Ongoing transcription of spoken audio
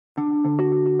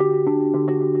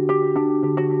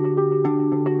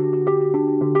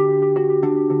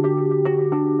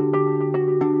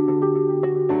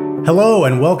Hello,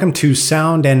 and welcome to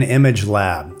Sound and Image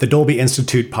Lab, the Dolby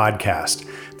Institute podcast.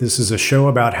 This is a show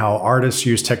about how artists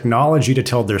use technology to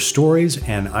tell their stories,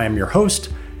 and I am your host,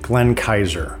 Glenn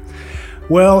Kaiser.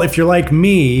 Well, if you're like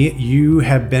me, you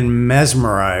have been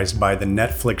mesmerized by the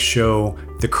Netflix show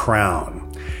The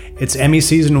Crown. It's Emmy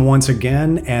season once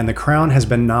again, and The Crown has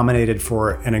been nominated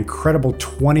for an incredible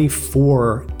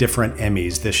 24 different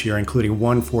Emmys this year, including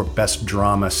one for Best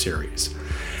Drama Series.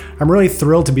 I'm really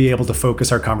thrilled to be able to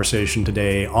focus our conversation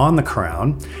today on The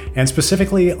Crown, and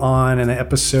specifically on an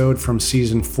episode from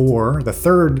season 4, the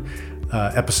third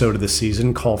episode of the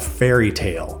season, called Fairy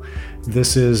Tale.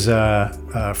 This is,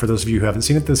 for those of you who haven't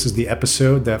seen it, this is the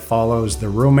episode that follows the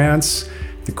romance,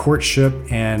 the courtship,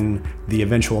 and the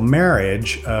eventual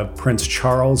marriage of Prince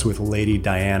Charles with Lady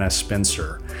Diana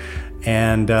Spencer.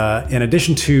 And in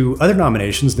addition to other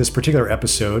nominations, this particular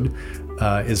episode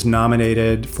is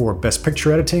nominated for Best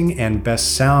Picture Editing and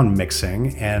Best Sound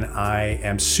Mixing, and I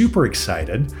am super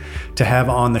excited to have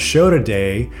on the show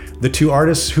today the two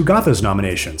artists who got those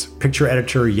nominations, picture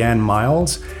editor Jan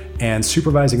Miles and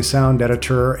supervising sound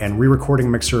editor and re-recording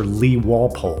mixer Lee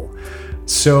Walpole.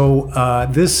 So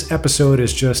this episode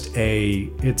is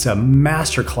it's a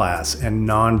masterclass in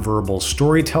nonverbal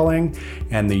storytelling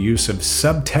and the use of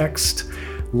subtext.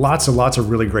 Lots of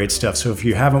really great stuff. So if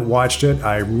you haven't watched it,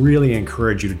 I really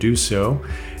encourage you to do so.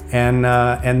 And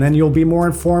then you'll be more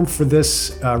informed for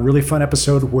this really fun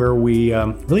episode where we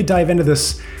really dive into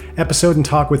this episode and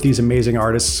talk with these amazing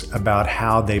artists about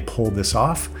how they pulled this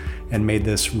off and made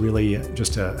this really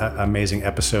just an amazing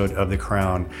episode of The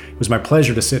Crown. It was my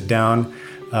pleasure to sit down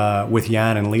with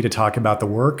Jan and Lee to talk about the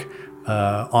work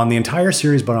on the entire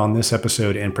series, but on this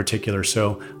episode in particular.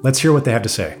 So let's hear what they have to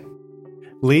say.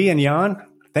 Lee and Jan,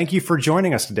 thank you for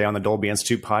joining us today on the Dolby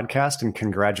Institute podcast, and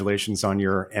congratulations on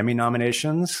your Emmy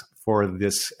nominations for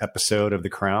this episode of The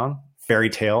Crown, Fairy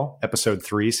Tale, episode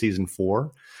 3, season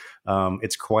 4.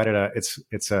 It's quite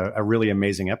it's a really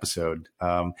amazing episode.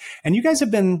 And you guys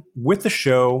have been with the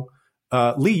show.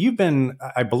 Lee,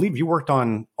 I believe you worked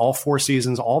on all 4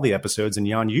 seasons, all the episodes, and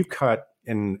Jan, you've cut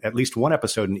in at least one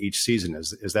episode in each season.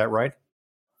 Is that right?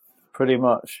 Pretty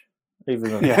much.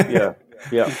 Even yeah.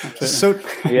 So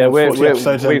yeah, we've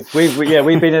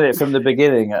been in it from the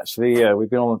beginning. Actually, yeah, we've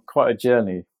been on quite a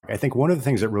journey. I think one of the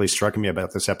things that really struck me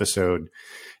about this episode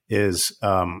is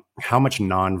how much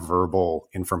nonverbal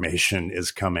information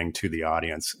is coming to the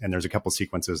audience. And there's a couple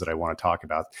sequences that I want to talk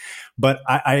about. But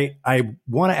I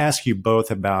want to ask you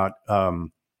both about,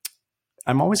 I'm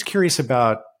always curious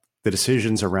about the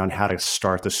decisions around how to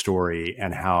start the story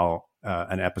and how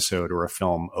an episode or a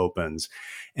film opens.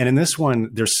 And in this one,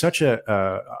 there's such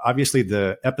obviously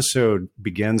the episode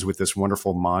begins with this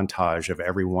wonderful montage of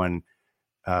everyone,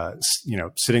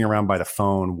 sitting around by the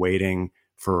phone waiting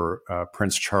for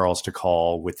Prince Charles to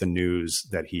call with the news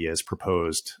that he has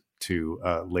proposed to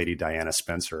Lady Diana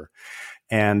Spencer.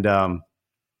 And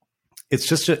it's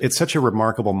such a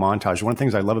remarkable montage. One of the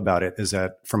things I love about it is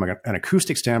that from an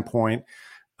acoustic standpoint,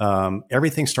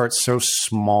 everything starts so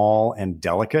small and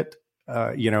delicate.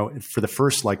 For the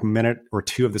first minute or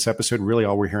two of this episode, really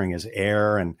all we're hearing is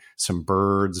air and some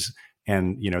birds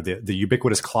and, the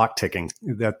ubiquitous clock ticking.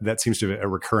 That seems to be a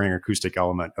recurring acoustic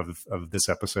element of this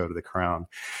episode of The Crown.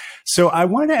 So I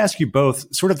wanted to ask you both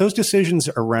sort of those decisions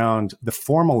around the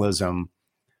formalism,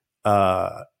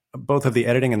 both of the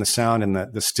editing and the sound and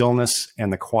the stillness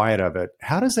and the quiet of it.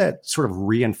 How does that sort of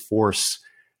reinforce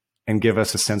and give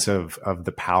us a sense of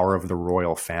the power of the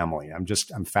royal family?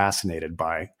 I'm fascinated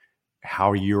by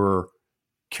how you're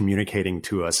communicating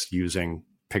to us using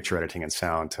picture editing and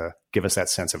sound to give us that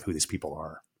sense of who these people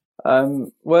are.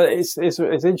 Well, it's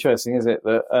interesting, isn't it,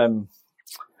 that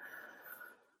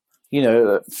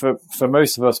for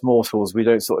most of us mortals, we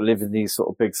don't sort of live in these sort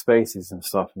of big spaces and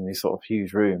stuff, in these sort of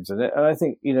huge rooms, and I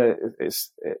think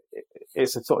it's a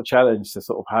sort of challenge to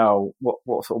sort of how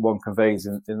what sort of one conveys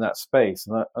in that space,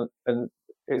 and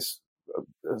it's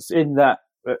in that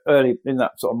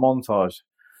sort of montage.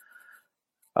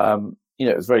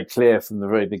 It was very clear from the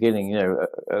very beginning,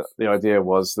 the idea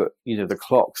was that, the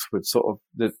clocks would sort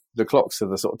of, the clocks are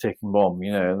the sort of ticking bomb,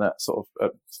 and that sort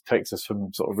of takes us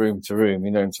from sort of room to room,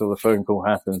 until the phone call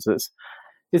happens.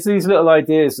 It's these little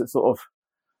ideas that sort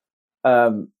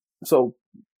of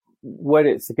wed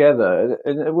it together.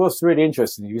 And it was really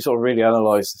interesting. You sort of really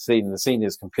analyze the scene, and the scene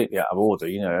is completely out of order.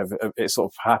 It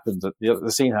sort of happened,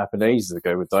 the scene happened ages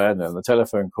ago with Diana and the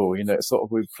telephone call, it's sort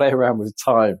of, we play around with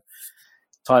time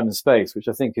and space, which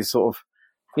I think is sort of,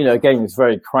 again, it's a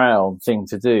very Crown thing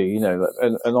to do,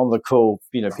 and on the call,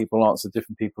 people answer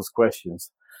different people's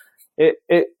questions.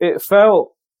 It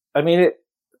felt,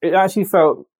 it actually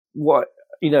felt what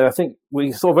I think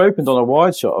we sort of opened on a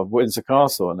wide shot of Windsor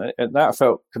Castle, and that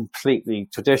felt completely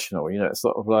traditional. It's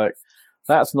sort of like,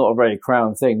 that's not a very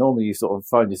Crown thing. Normally you sort of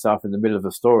find yourself in the middle of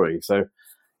a story. So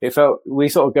it felt, we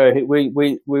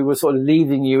were sort of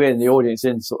leading you in, the audience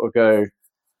in, sort of go,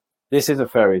 this is a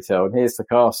fairy tale, and here's the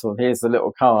castle, and here's the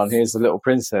little car, and here's the little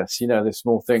princess, the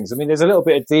small things. I mean, there's a little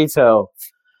bit of detail,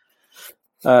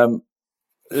 by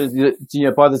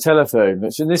the telephone,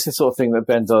 and this is the sort of thing that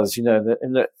Ben does,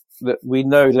 that we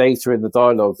know later in the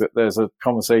dialogue that there's a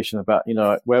conversation about,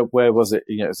 where was it?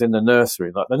 It's in the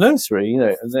nursery, like the nursery,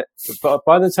 but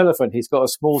by the telephone, he's got a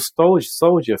small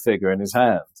soldier figure in his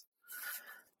hand.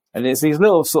 And it's these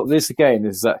little this again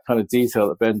is that kind of detail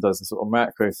that Ben does, the sort of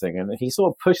macro thing. And he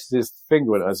sort of pushes his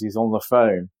finger at as he's on the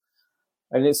phone.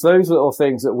 And it's those little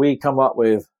things that we come up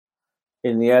with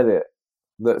in the edit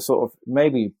that sort of,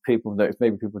 maybe people know,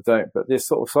 maybe people don't, but this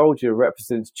sort of soldier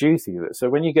represents duty. So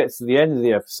when you get to the end of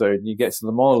the episode and you get to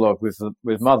the monologue with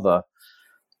Mother,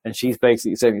 and she's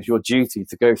basically saying it's your duty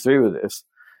to go through with this,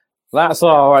 that's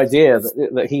our idea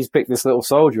that he's picked this little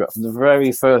soldier up from the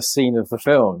very first scene of the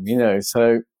film,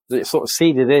 so it's sort of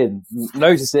seeded in.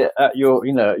 Notice it at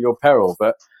your peril,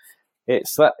 but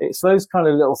it's those kind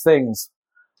of little things.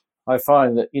 I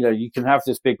find that, you can have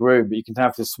this big room, but you can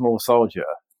have this small soldier.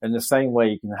 In the same way,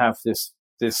 you can have this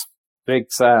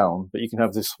big sound, but you can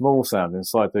have this small sound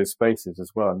inside those spaces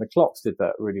as well. And the clocks did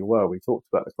that really well. We talked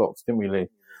about the clocks, didn't we, Lee?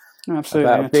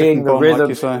 Absolutely. About being the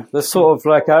rhythm, like the sort of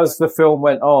like, as the film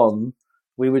went on,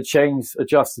 we would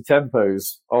adjust the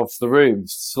tempos of the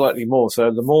rooms slightly more.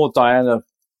 So the more Diana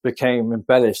became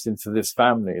embellished into this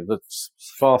family, the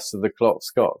faster the clocks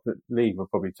got. But Lee will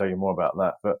probably tell you more about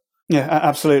that. But yeah,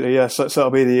 absolutely. Yeah, so it'll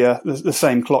be the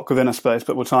same clock within a space,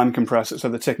 but we'll time compress it so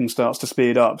the ticking starts to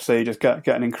speed up. So you just get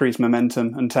an increased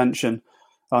momentum and tension.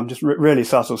 Just really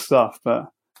subtle stuff.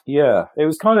 But yeah, it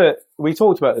was kind of, we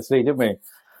talked about this, Lee, didn't we?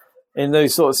 In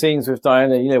those sort of scenes with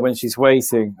Diana, when she's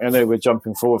waiting. I know we're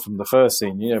jumping forward from the first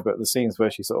scene, but the scenes where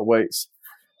she sort of waits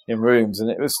in rooms, and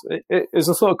it was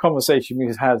a sort of conversation we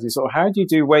had. Sort of, how do you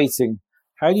do waiting?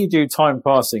 How do you do time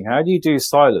passing? How do you do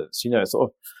silence? Sort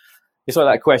of, it's like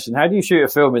that question: how do you shoot a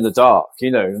film in the dark?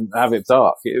 And have it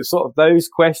dark. It was sort of those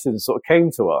questions sort of came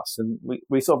to us, and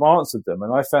we sort of answered them.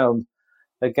 And I found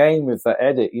again with that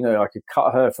edit, I could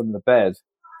cut her from the bed,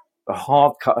 a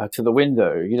hard cut her to the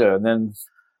window, and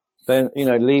then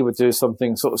Lee would do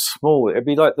something sort of small. It'd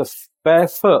be like the bare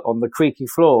foot on the creaky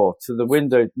floor to the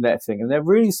window netting. And they're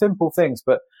really simple things.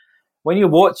 But when you're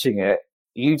watching it,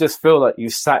 you just feel like you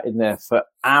sat in there for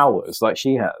hours like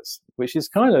she has, which is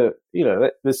kind of,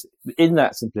 this, in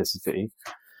that simplicity,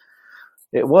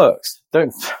 it works.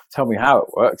 Don't tell me how it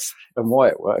works and why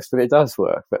it works, but it does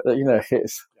work. But,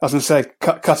 it's... I was going to say,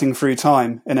 cutting through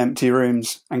time in empty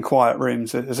rooms and quiet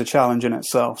rooms is a challenge in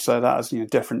itself. So that has,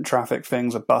 different traffic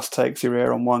things. A bus takes your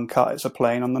ear on one cut, it's a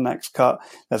plane on the next cut.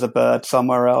 There's a bird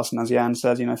somewhere else. And as Jan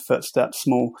says, footsteps,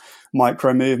 small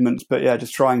micro movements. But yeah,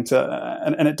 just trying to,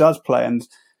 and it does play. And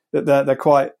they're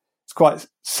quite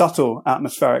subtle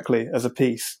atmospherically as a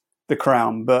piece, The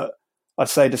Crown, but I'd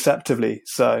say deceptively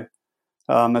so.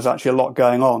 There's actually a lot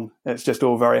going on. It's just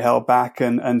all very held back.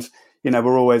 And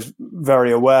we're always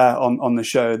very aware on the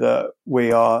show that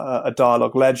we are a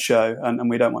dialogue-led show and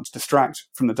we don't want to distract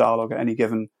from the dialogue at any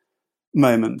given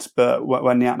moment. But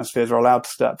when the atmospheres are allowed to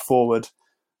step forward,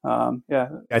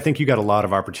 I think you got a lot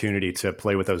of opportunity to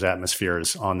play with those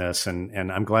atmospheres on this.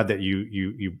 And I'm glad that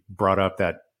you brought up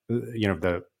that,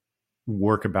 the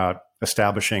work about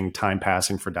establishing time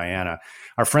passing for Diana.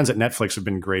 Our friends at Netflix have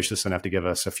been gracious enough to give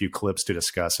us a few clips to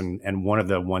discuss. And one of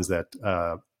the ones that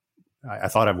I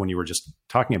thought of when you were just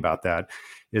talking about that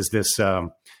is this,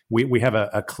 we have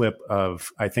a clip of,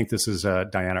 I think this is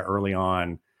Diana early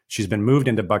on. She's been moved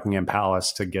into Buckingham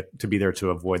Palace to be there to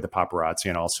avoid the paparazzi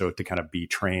and also to kind of be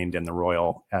trained in the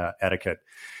royal etiquette.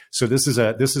 So this is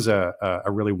a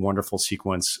really wonderful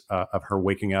sequence of her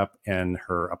waking up in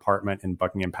her apartment in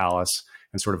Buckingham Palace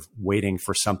and sort of waiting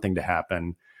for something to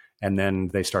happen. And then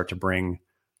they start to bring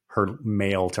her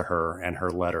mail to her and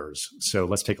her letters. So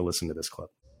let's take a listen to this clip.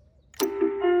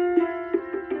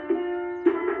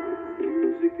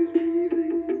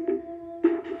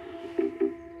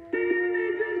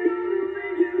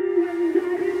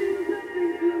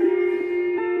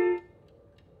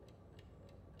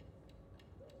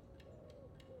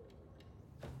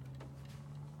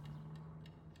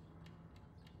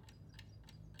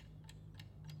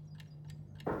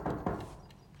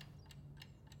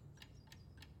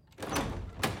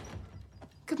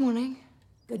 Good morning.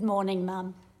 Good morning,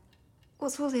 Mum.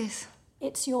 What's all this?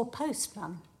 It's your post,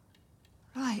 Mum.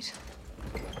 Right.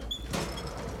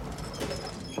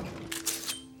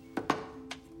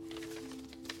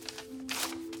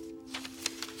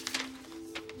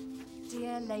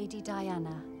 Dear Lady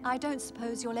Diana, I don't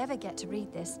suppose you'll ever get to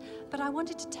read this, but I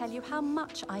wanted to tell you how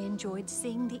much I enjoyed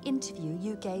seeing the interview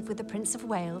you gave with the Prince of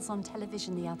Wales on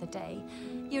television the other day.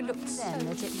 You looked then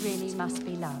that it really must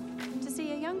be love. To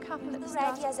see a young couple at the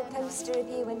start Already has a poster of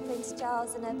you and Prince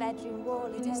Charles on her bedroom wall.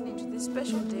 Listening to this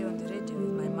special day on the radio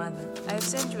with my mother, I have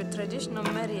sent you a traditional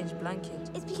marriage blanket.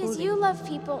 It's because you love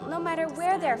people no matter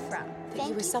where they're from. That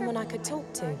you were someone I could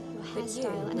talk to. Your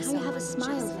hairstyle and how you have a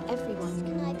smile for everyone.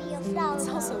 Can I be your flower? It's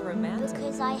also romantic.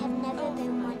 Because I have never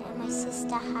been one and my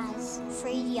sister has.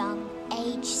 Free Young,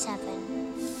 age 7.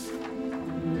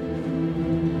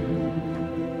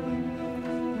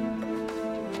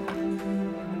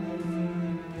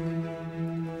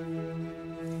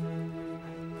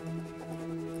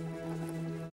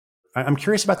 I'm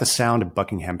curious about the sound of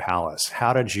Buckingham Palace.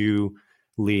 How did you,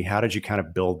 Lee, kind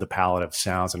of build the palette of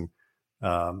sounds? And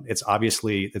it's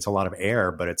obviously, it's a lot of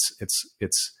air, but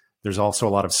there's also a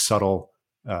lot of subtle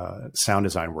sound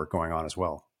design work going on as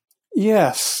well.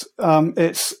 Yes,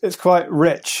 it's quite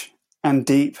rich and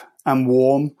deep and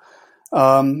warm.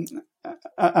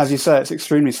 As you say, it's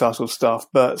extremely subtle stuff,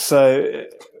 but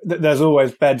there's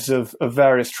always beds of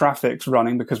various traffics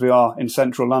running because we are in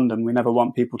central London. We never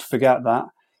want people to forget that.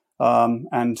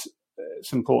 And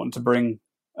it's important to bring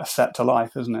a set to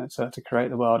life, isn't it? To create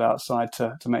the world outside,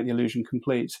 to make the illusion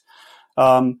complete.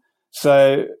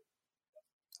 So,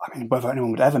 I mean, whether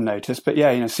anyone would ever notice, but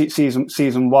yeah, you know,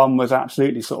 season 1 was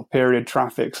absolutely sort of period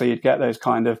traffic. So you'd get those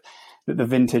kind of the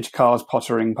vintage cars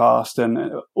pottering past, and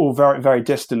all very, very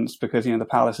distanced because, you know, the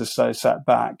palace is so set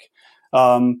back.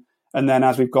 And then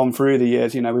as we've gone through the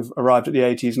years, you know, we've arrived at the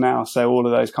 80s now. So all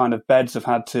of those kind of beds have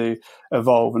had to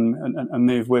evolve and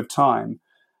move with time.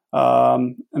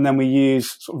 And then we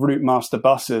use sort of route master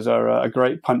buses are a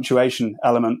great punctuation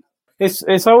element.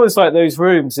 It's always like those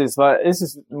rooms. It's like, this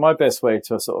is my best way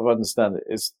to sort of understand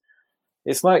it.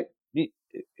 It's like,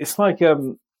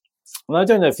 and I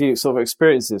don't know if you sort of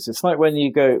experience this. It's like when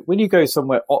you go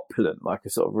somewhere opulent, like a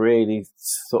sort of really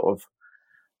sort of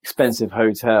expensive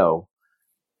hotel,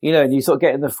 you know, and you sort of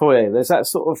get in the foyer, there's that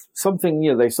sort of something,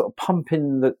 you know, they sort of pump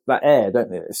in that air, don't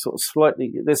they? It's sort of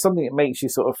slightly, there's something that makes you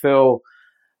sort of feel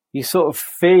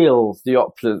the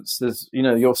opulence. There's, you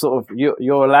know,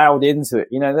 you're allowed into it.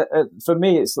 You know, for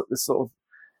me, it's sort of,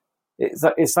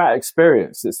 it's that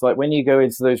experience. It's like when you go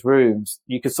into those rooms,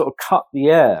 you can sort of cut the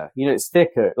air, you know, it's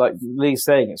thicker, like Lee's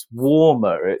saying, it's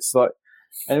warmer. It's like,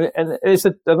 and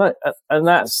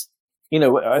that's, you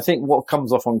know, I think what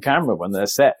comes off on camera when they're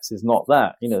sets is not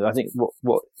that. You know, I think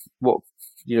what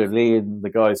you know, Lee and the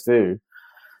guys do,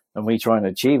 and we try and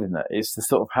achieve in that, is to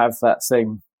sort of have that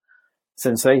same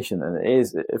sensation. And it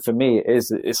is, for me,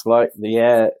 it's like the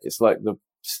air, it's like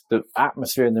the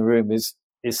atmosphere in the room is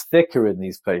thicker in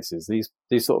these places.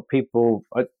 These sort of people,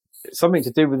 something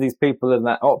to do with these people and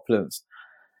that opulence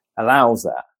allows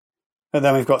that. And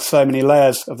then we've got so many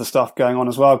layers of the stuff going on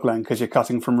as well, Glenn, because you're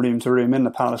cutting from room to room in the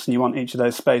palace and you want each of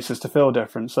those spaces to feel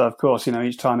different. So, of course, you know,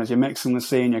 each time as you're mixing the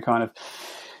scene, you're kind of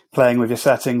playing with your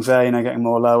settings there, you know, getting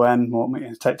more low end, more, you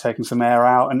know, taking some air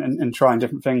out and trying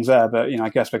different things there. But, you know, I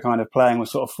guess we're kind of playing with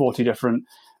sort of 40 different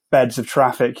beds of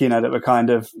traffic, you know, that we're kind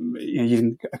of, you know,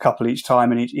 using a couple each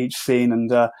time in each scene and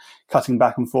cutting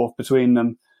back and forth between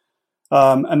them.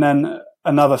 And then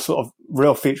another sort of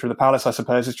real feature of the palace, I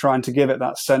suppose, is trying to give it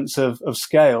that sense of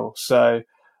scale. So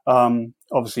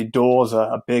obviously doors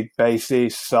are a big, bassy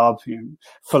sub, you know,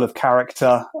 full of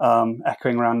character,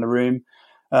 echoing around the room.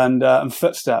 And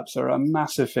footsteps are a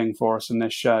massive thing for us in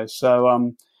this show.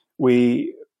 So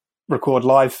we record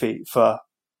live feet for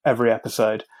every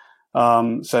episode.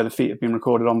 So the feet have been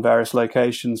recorded on various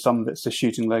locations. Some of it's the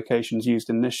shooting locations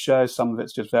used in this show. Some of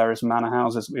it's just various manor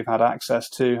houses that we've had access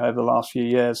to over the last few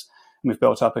years. And we've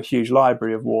built up a huge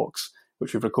library of walks,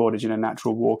 which we've recorded, you know,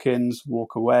 natural walk-ins,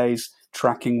 walkaways,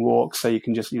 tracking walks. So you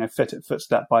can just, you know, fit it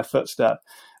footstep by footstep.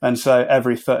 And so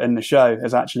every foot in the show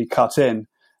is actually cut in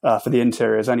for the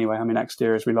interiors anyway. I mean,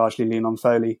 exteriors, we largely lean on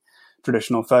Foley,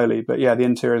 traditional Foley. But yeah, the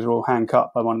interiors are all hand cut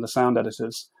by one of the sound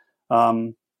editors.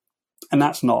 And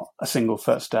that's not a single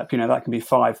footstep. You know, that can be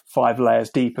five layers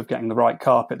deep of getting the right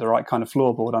carpet, the right kind of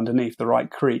floorboard underneath, the right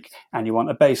creak, and you want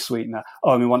a bass sweetener.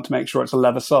 Oh, and we want to make sure it's a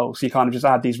leather sole. So you kind of just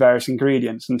add these various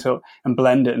ingredients and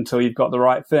blend it until you've got the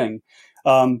right thing.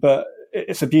 But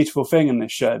it's a beautiful thing in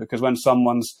this show because when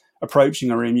someone's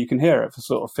approaching a room, you can hear it for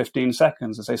sort of 15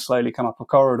 seconds as they slowly come up a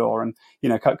corridor and, you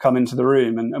know, come into the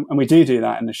room. And we do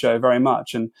that in the show very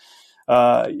much. And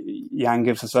Jan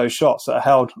gives us those shots that are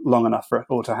held long enough for it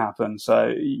all to happen.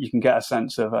 So you can get a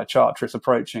sense of Charteris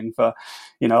approaching for,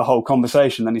 a whole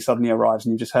conversation. Then he suddenly arrives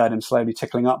and you just heard him slowly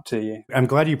tickling up to you. I'm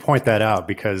glad you point that out,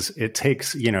 because it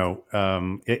takes,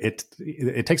 it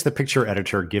takes the picture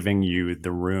editor giving you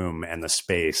the room and the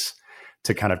space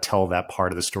to kind of tell that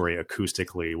part of the story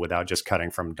acoustically without just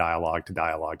cutting from dialogue to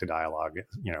dialogue to dialogue,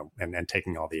 and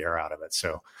taking all the air out of it.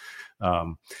 So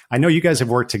I know you guys have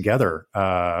worked together,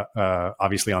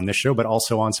 obviously on this show, but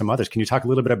also on some others. Can you talk a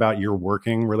little bit about your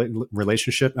working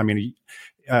relationship? I mean,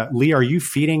 Lee, are you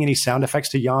feeding any sound effects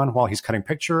to Jan while he's cutting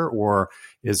picture, or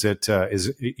is Jan,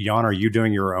 are you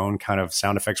doing your own kind of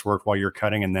sound effects work while you're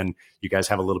cutting, and then you guys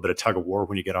have a little bit of tug of war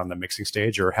when you get on the mixing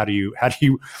stage, or how do you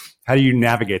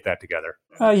navigate that together?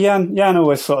 Jan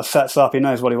always sort of sets up. He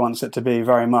knows what he wants it to be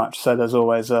very much. So there's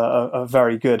always a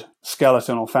very good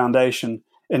skeleton or foundation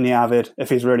in the Avid. If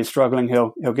he's really struggling,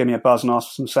 he'll give me a buzz and ask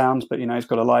for some sounds, but he's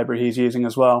got a library he's using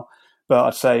as well. But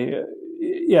I'd say,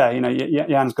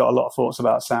 Jan's got a lot of thoughts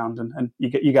about sound, and you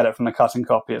get it from the cutting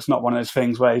copy. It's not one of those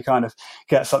things where you kind of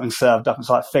get something served up and it's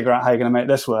like, figure out how you're going to make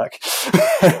this work.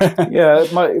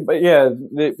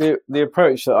 The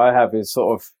approach that I have is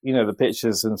sort of, the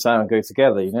pictures and sound go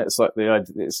together. It's like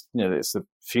it's the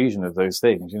fusion of those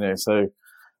things. So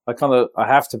I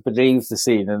have to believe the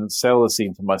scene and sell the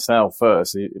scene to myself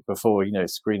first before,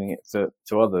 screening it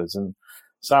to others. And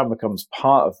sound becomes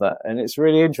part of that. And it's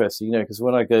really interesting, because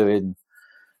when I go in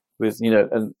with,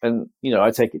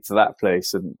 I take it to that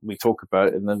place and we talk about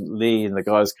it, and then Lee and the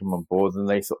guys come on board and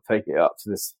they sort of take it up to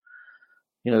this,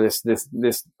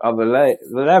 this other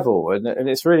level. And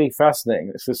it's really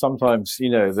fascinating. So sometimes,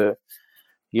 that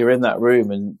you're in that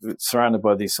room and surrounded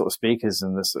by these sort of speakers,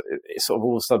 and it sort of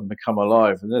all of a sudden become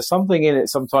alive. And there's something in it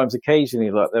sometimes occasionally,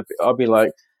 like I'll be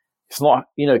like, it's not,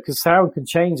 because sound can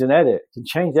change and edit, it can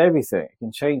change everything. It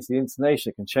can change the intonation,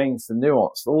 it can change the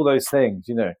nuance, all those things,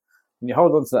 and you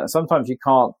hold on to that. And sometimes you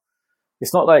can't,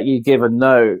 it's not like you give a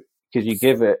note because you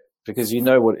give it because you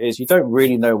know what it is. You don't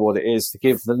really know what it is to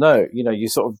give the note. You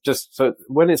sort of just, so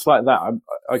when it's like that,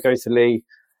 I go to Lee,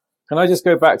 can I just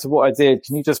go back to what I did?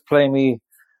 Can you just play me,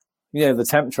 the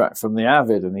temp track from the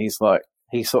Avid? And he's like,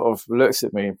 he sort of looks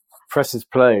at me, presses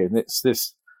play, and it's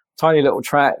this tiny little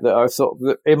track that I thought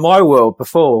in my world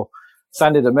before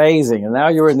sounded amazing, and now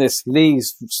you're in this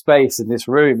Lee's space in this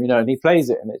room, and he plays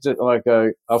it, and I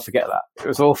go, I'll forget that. It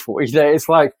was awful. It's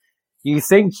like you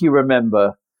think you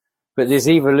remember, but this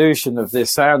evolution of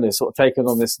this sound is sort of taken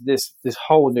on this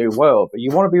whole new world. But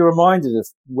you want to be reminded of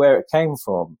where it came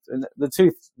from, and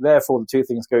therefore the two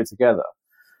things go together.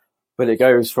 But it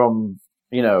goes from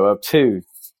a 2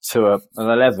 to an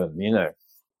 11.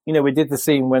 We did the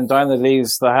scene when Diana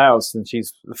leaves the house, and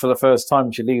she's, for the first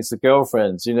time, she leaves the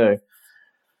girlfriends, and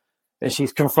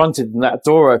she's confronted, and that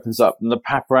door opens up, and the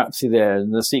paparazzi there,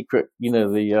 and the secret,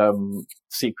 the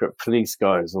secret police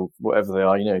guys or whatever they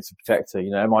are, to protect her,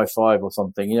 MI5 or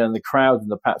something, and the crowd and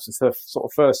the perhaps it's her sort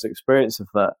of first experience of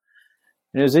that.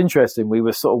 And it was interesting. We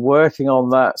were sort of working on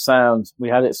that sound. We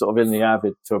had it sort of in the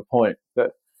Avid to a point,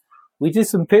 but we did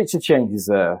some picture changes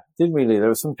there, didn't we, Lee? There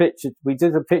was we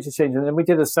did a picture change, and then we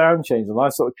did a sound change, and I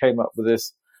sort of came up with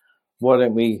this, why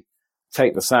don't we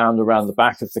take the sound around the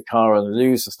back of the car and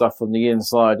lose the stuff on the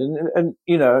inside? And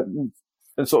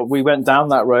sort of we went down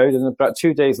that road, and about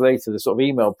 2 days later, the sort of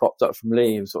email popped up from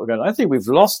Lee, and sort of going, I think we've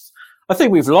lost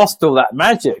all that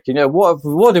magic.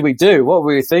 What did we do? What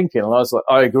were we thinking? And I was like,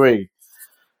 I agree.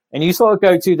 And you sort of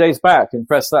go 2 days back and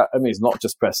press that. I mean, it's not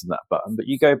just pressing that button, but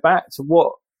you go back to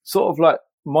what sort of like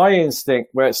my instinct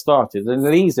where it started, and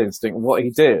Lee's instinct, what he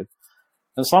did.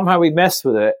 And somehow we messed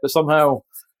with it, but somehow,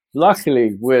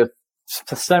 luckily, we're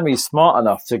semi-smart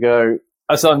enough to go,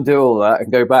 let's undo all that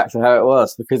and go back to how it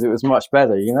was, because it was much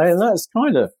better, and that's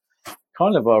kind of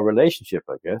our relationship,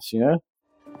 I guess, Where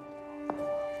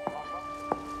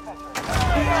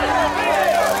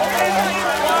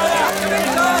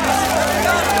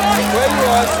you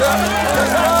are, sir?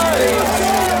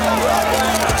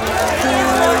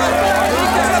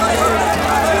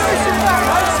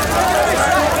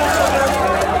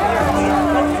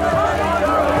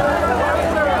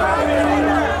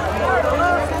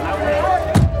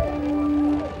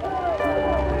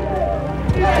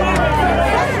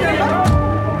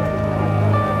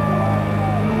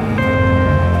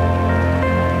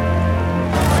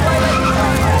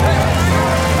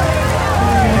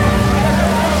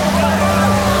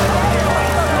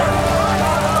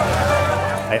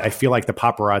 I feel like the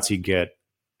paparazzi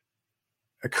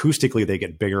acoustically, they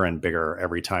get bigger and bigger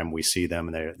every time we see them,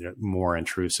 and they're more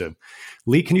intrusive.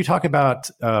 Lee, can you talk about,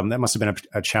 that must have been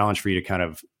a challenge for you to kind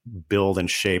of build and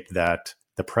shape that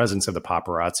the presence of the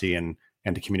paparazzi and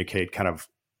to communicate kind of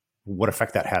what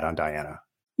effect that had on Diana.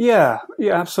 Yeah,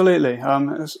 absolutely.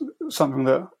 It's something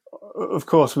that, of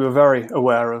course, we were very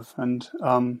aware of, and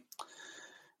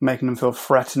making them feel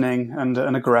threatening and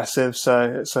aggressive.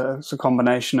 So it's a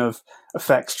combination of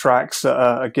effects tracks that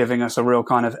are giving us a real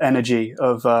kind of energy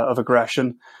of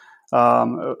aggression,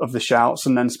 of the shouts,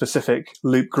 and then specific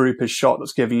loop groupage shot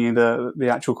that's giving you the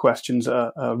actual questions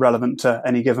that are relevant to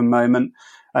any given moment,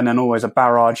 and then always a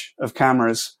barrage of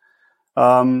cameras.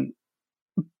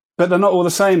 But they're not all the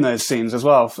same, those scenes as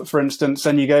well. For instance,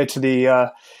 then you go to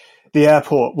the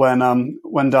airport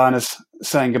when Diana's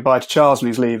saying goodbye to Charles and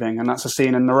he's leaving, and that's a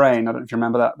scene in the rain. I don't know if you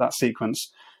remember that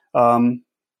sequence. And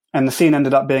the scene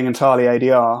ended up being entirely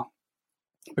ADR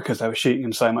because they were shooting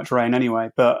in so much rain anyway.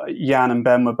 But Jan and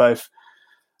Ben were both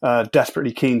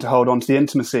desperately keen to hold on to the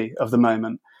intimacy of the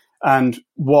moment. And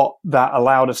what that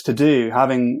allowed us to do,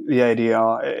 having the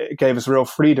ADR, it gave us real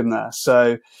freedom there.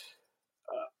 So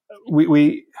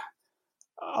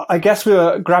I guess we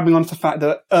were grabbing onto the fact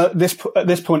that at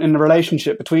this point in the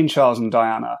relationship between Charles and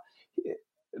Diana,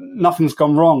 nothing's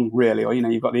gone wrong really, or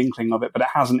you've got the inkling of it, but it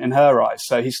hasn't in her eyes.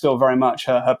 So he's still very much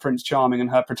her Prince Charming and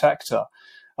her protector.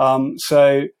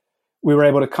 So we were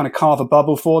able to kind of carve a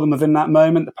bubble for them within that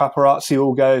moment. The paparazzi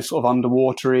all go sort of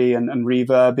underwatery and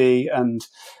reverby, and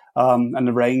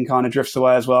the rain kind of drifts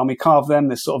away as well. And we carve them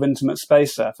this sort of intimate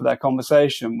space there for their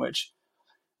conversation, which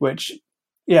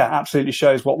absolutely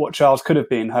shows what Charles could have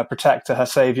been, her protector, her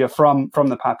savior from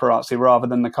the paparazzi, rather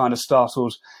than the kind of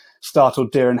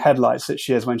startled deer in headlights that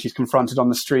she is when she's confronted on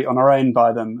the street on her own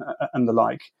by them and the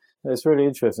like. It's really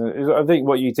interesting. I think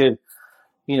what you did,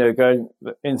 going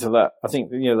into that, I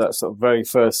think, that sort of very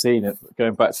first scene,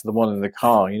 going back to the one in the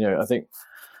car, I think,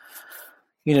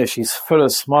 she's full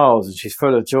of smiles and she's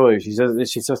full of joy. She's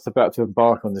just about to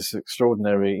embark on this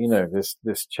extraordinary,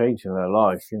 this change in her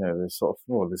life, this sort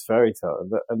of, this fairy tale.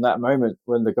 And that moment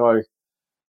when the guy,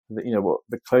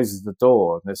 that closes the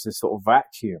door and there's this sort of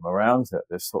vacuum around it,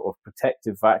 this sort of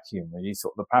protective vacuum, and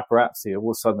the paparazzi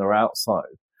all of a sudden are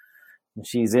outside and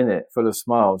she's in it full of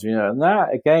smiles, and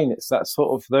that, again, it's that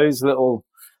sort of, those little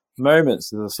moments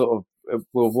that are sort of,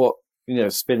 what,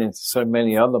 spin into so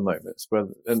many other moments where,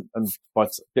 and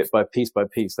bit by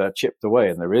piece, they're chipped away,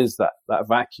 and there is that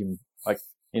vacuum, like,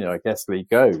 I guess he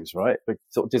goes, right? It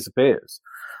sort of disappears.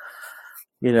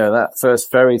 That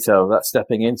first fairy tale, that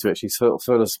stepping into it, she's sort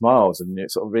of smiles, and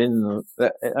it's sort of and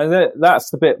that's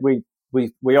the bit we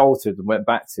altered and went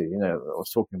back to, I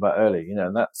was talking about earlier,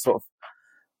 and that sort of,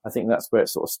 I think that's where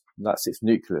that's its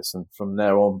nucleus, and from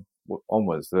there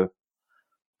onwards, the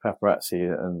paparazzi,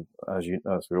 and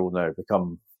as we all know,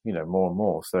 become more and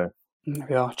more. So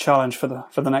we are challenge for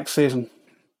the next season.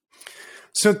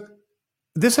 So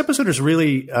this episode is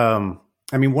really, one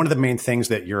of the main things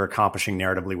that you're accomplishing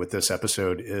narratively with this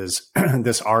episode is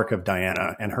this arc of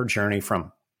Diana and her journey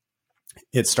from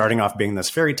it starting off being this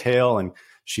fairy tale, and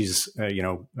she's she's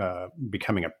going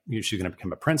to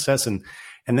become a princess, and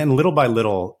then little by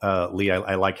little, Lee,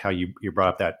 I like how you brought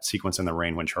up that sequence in the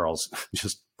rain when Charles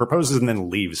just proposes and then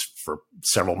leaves for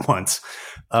several months.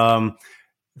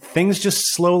 Things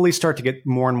just slowly start to get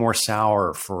more and more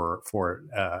sour for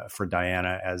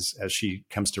Diana as she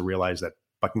comes to realize that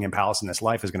Buckingham Palace in this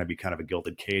life is going to be kind of a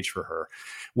gilded cage for her.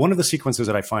 One of the sequences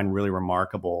that I find really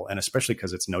remarkable, and especially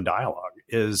because it's no dialogue,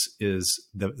 is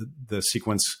the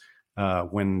sequence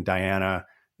when Diana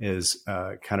is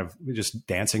kind of just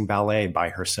dancing ballet by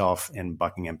herself in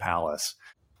Buckingham Palace.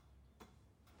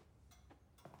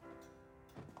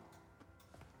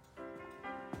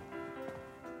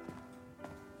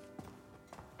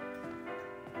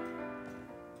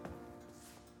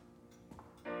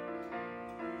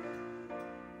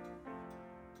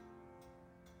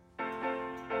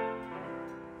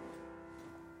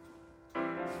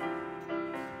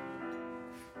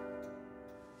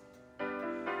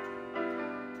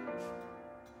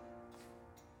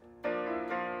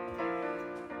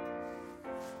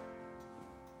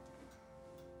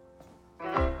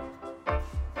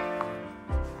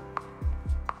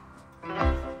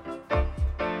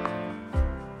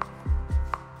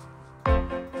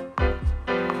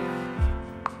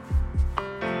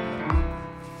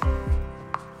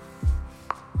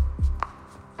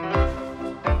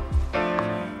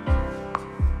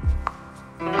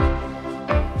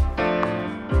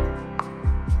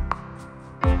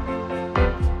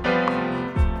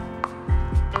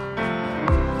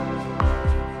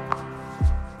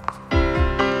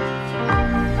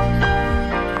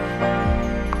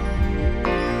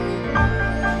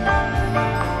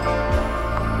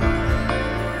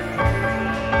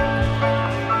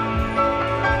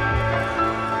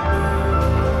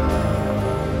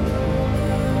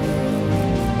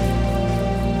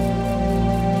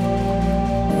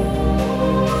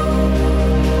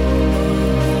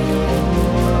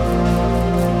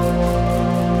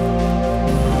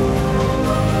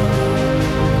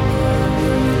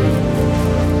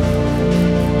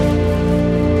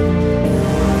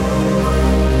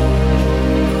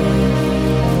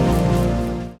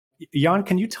 Jan,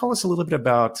 can you tell us a little bit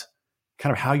about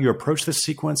kind of how you approached this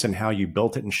sequence and how you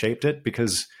built it and shaped it?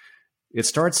 Because it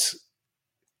starts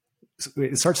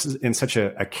in such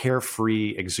a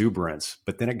carefree exuberance,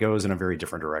 but then it goes in a very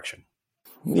different direction.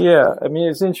 Yeah, I mean,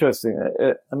 it's interesting.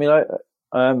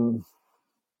 I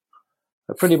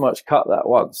pretty much cut that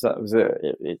once. That was it.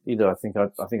 I think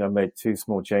I made 2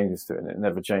 small changes to it, and it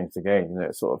never changed again.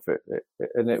 It sort of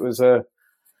and it was the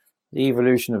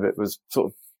evolution of it was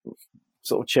sort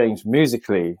of changed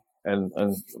musically and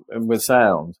with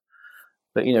sound.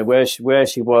 But where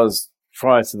she was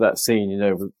prior to that scene,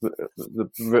 the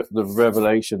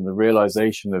revelation, the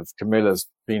realization of Camilla's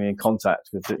being in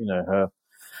contact with her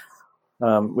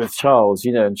with Charles,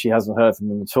 and she hasn't heard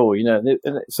from him at all,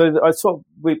 so I sort of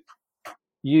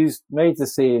made the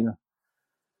scene,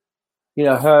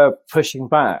 her pushing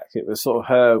back. It was sort of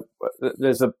her.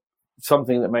 There's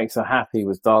something that makes her happy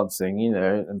with dancing,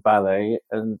 and ballet,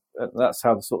 and that's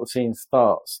how the sort of scene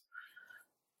starts.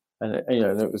 And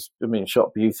it was,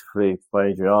 shot beautifully by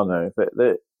Adriano, but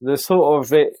the sort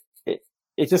of it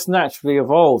just naturally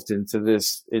evolved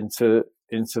into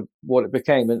what it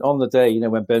became. And on the day,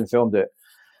 when Ben filmed it,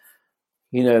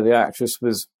 the actress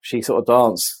she sort of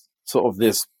danced sort of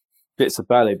this bits of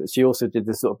ballet, but she also did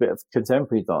this sort of bit of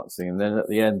contemporary dancing. And then at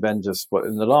the end, Ben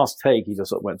in the last take, he just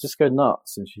sort of went, just go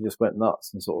nuts. And she just went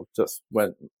nuts and sort of just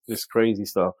went this crazy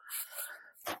stuff.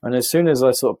 And as soon as I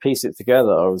sort of pieced it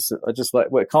together, I just like,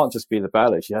 well, it can't just be the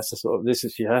ballet. She has to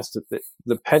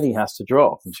the penny has to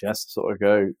drop, and she has to sort of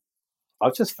go,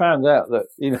 I've just found out that,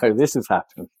 this has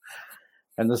happened.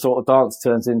 And the sort of dance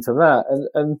turns into that.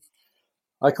 And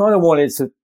I kind of wanted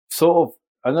to sort of,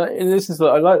 and this is,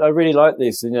 I really like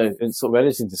this, in sort of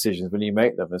editing decisions when you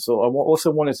make them. And so I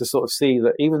also wanted to sort of see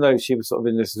that even though she was sort of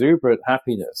in this exuberant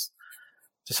happiness,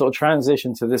 to sort of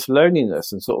transition to this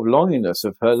loneliness and sort of longingness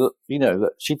of her,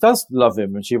 that she does love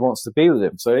him and she wants to be with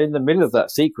him. So in the middle of that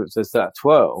sequence, there's that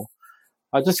twirl.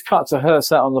 I just cut to her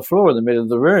sat on the floor in the middle of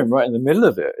the room, right in the middle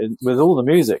of it, with all the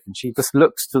music, and she just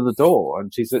looks to the door,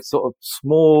 and she's a sort of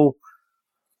small,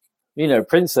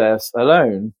 princess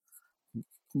alone,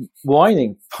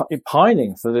 whining,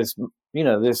 pining for this,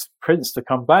 this prince to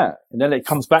come back. And then it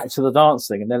comes back to the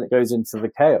dancing, and then it goes into the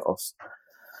chaos.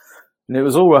 And it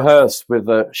was all rehearsed with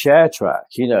a share track,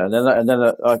 and then I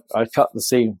cut the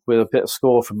scene with a bit of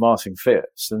score from Martin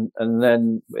Phipps, and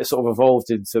then it sort of evolved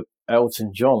into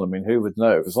Elton John. I mean, who would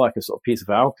know? It was like a sort of piece of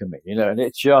alchemy, and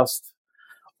it just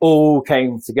all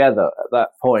came together at that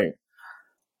point.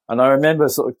 And I remember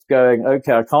sort of going,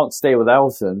 okay, I can't stay with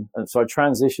Elton. And so I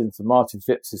transitioned to Martin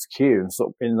Phipps's cue and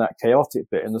sort of in that chaotic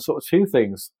bit. And the sort of 2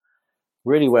 things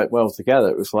really went well together.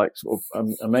 It was like sort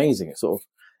of amazing.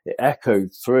 It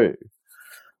echoed through.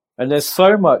 And there's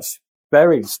so much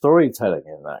buried storytelling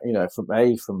in that, from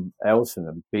Elton,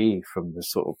 and B, from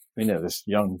this sort of, this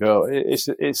young girl. It's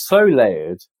so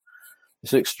layered.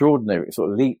 It's extraordinary. It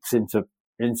sort of leaps into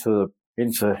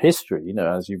history,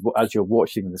 as you're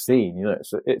watching the scene,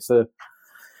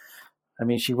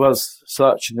 she was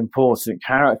such an important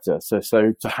character. So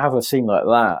to have a scene like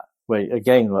that, where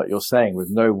again, like you're saying, with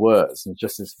no words and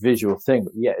just this visual thing,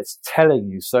 but yet it's telling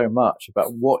you so much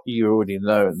about what you already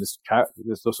know, and this character,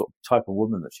 this sort of type of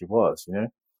woman that she was,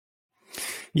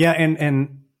 Yeah.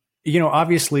 And,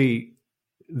 obviously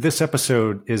this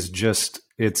episode is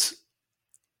it's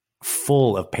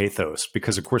full of pathos,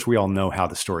 because of course we all know how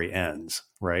the story ends.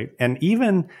 Right. And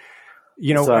even,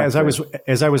 exactly.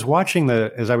 as I was watching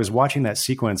that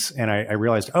sequence, and I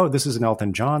realized, oh, this is an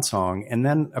Elton John song. And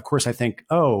then of course I think,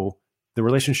 oh, the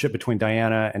relationship between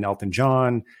Diana and Elton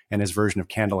John and his version of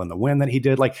Candle in the Wind that he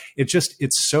did, like it's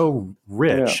so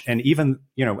rich. Yeah. And even,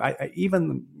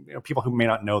 people who may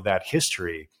not know that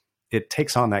history, it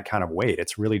takes on that kind of weight.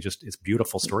 It's really it's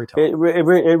beautiful storytelling. It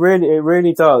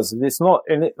really does. And it's not,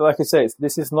 like I say,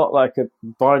 this is not like a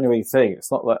binary thing.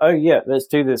 It's not like, oh yeah, let's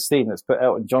do this scene, let's put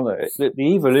Elton John in it.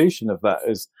 The evolution of that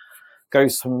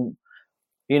goes from,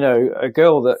 a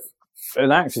girl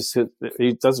an actress who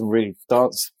doesn't really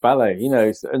dance ballet,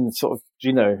 and sort of,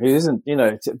 who isn't,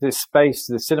 this space,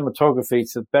 the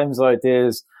cinematography, to Ben's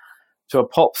ideas, to a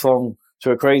pop song,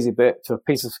 to a crazy bit, to a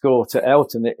piece of score, to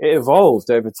Elton. It evolved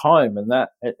over time,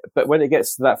 but when it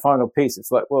gets to that final piece,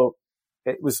 it's like, well,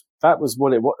 that's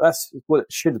what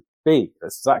it should be.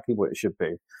 That's exactly what it should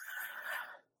be.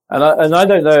 And I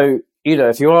don't know,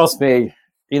 if you asked me,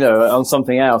 on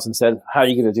something else and said, how are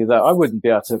you going to do that? I wouldn't be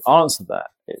able to answer that.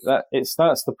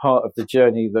 That's the part of the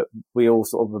journey that we all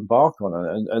sort of embark on,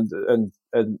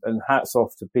 and hats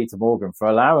off to Peter Morgan for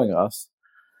allowing us,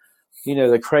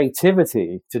 the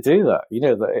creativity to do that.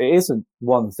 That it isn't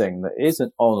one thing, that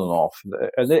isn't on and off,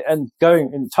 and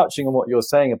going and touching on what you're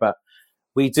saying about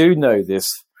we do know this.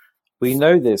 We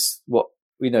know this.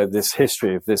 This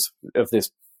history of this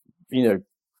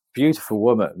beautiful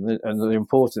woman and the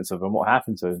importance of her and what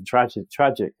happened to her and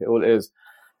tragic all it is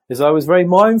I was very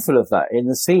mindful of that in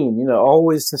the scene,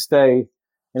 always to stay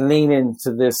and lean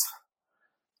into this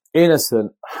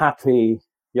innocent, happy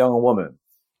young woman,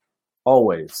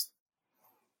 always,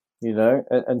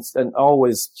 and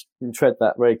always tread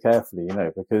that very carefully,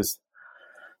 because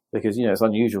it's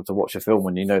unusual to watch a film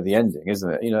when you know the ending, isn't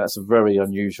it? That's a very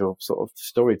unusual sort of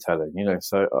storytelling,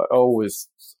 so I always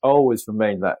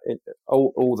remain that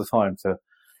all the time to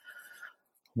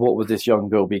what would this young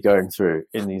girl be going through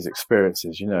in these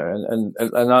experiences, and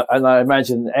I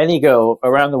imagine any girl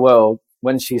around the world,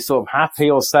 when she's sort of happy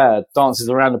or sad, dances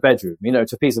around the bedroom, to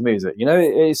a piece of music,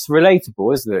 it's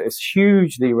relatable, isn't it? It's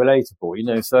hugely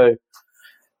relatable, so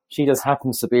she just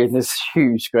happens to be in this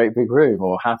huge, great big room,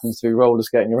 or happens to be roller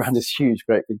skating around this huge,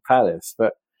 great big palace.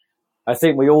 But I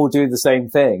think we all do the same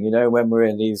thing, when we're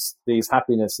in these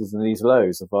happinesses and these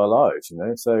lows of our lives,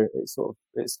 so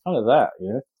it's kind of that,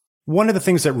 One of the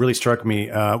things that really struck me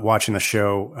watching the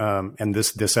show, and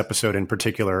this episode in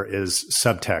particular, is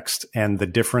subtext and the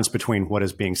difference between what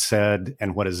is being said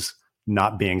and what is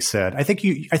not being said. I think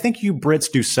you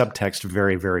Brits do subtext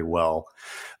very, very well.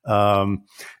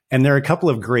 And there are a couple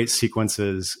of great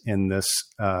sequences in this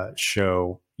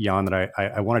show, Jan, that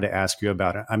I wanted to ask you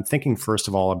about. I'm thinking first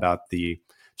of all about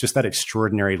just that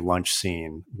extraordinary lunch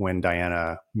scene when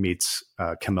Diana meets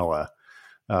Camilla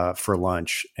for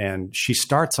lunch, and she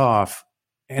starts off,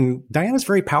 and Diana's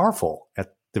very powerful at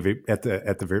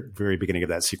the very beginning of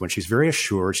that sequence. She's very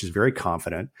assured, she's very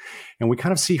confident, and we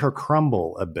kind of see her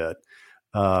crumble a bit.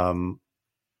 And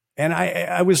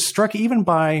I was struck even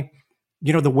by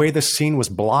the way this scene was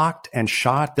blocked and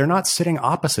shot. They're not sitting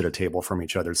opposite a table from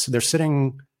each other. So they're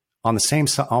sitting on the same,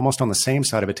 almost on the same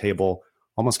side of a table,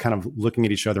 almost kind of looking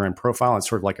at each other in profile. It's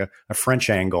sort of like a French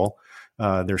angle.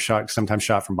 They're sometimes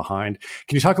shot from behind.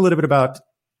 Can you talk a little bit about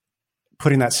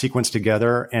putting that sequence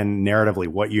together and narratively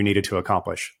what you needed to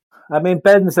accomplish? I mean,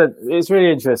 Ben said, it's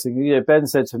really interesting. Ben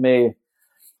said to me,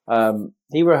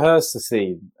 he rehearsed the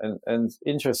scene, and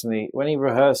interestingly, when he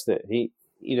rehearsed it, he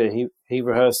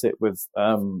rehearsed it with,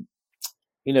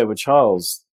 with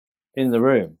Charles in the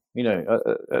room,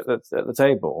 at the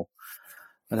table,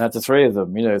 and had the three of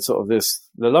them, sort of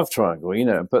the love triangle,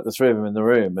 and put the three of them in the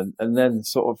room, and then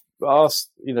sort of asked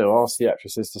the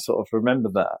actresses to sort of remember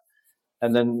that.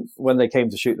 And then when they came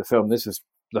to shoot the film, the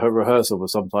rehearsal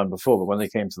was sometime before, but when they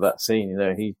came to that scene,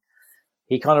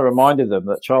 he kind of reminded them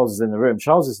that Charles is in the room.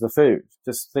 Charles is the food.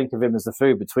 Just think of him as the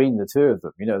food between the two of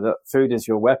them. That food is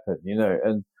your weapon,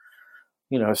 and,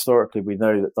 historically we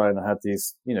know that Diana had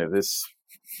these, this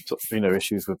sort of,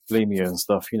 issues with bulimia and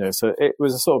stuff, so it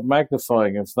was a sort of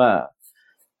magnifying of that.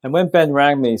 And when Ben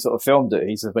rang me, sort of filmed it,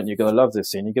 he said, "When you're going to love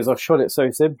this scene," he goes, "I've shot it so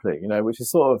simply," which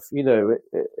is sort of,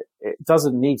 it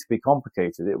doesn't need to be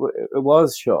complicated. It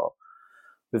was shot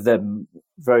with them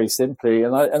very simply,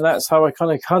 and that's how I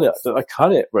kind of cut it. I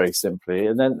cut it very simply,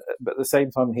 and then, but at the same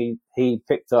time, he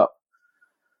picked up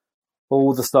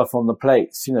all the stuff on the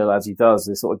plates, as he does,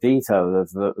 the sort of detail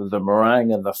of the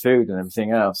meringue and the food and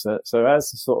everything else. So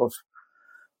as the sort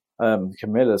of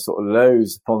Camilla sort of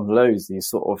loads upon loads, these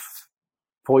sort of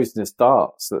poisonous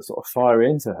darts that sort of fire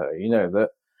into her, that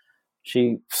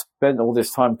she spent all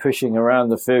this time pushing around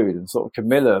the food, and sort of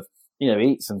Camilla,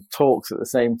 eats and talks at the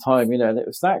same time, and it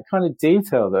was that kind of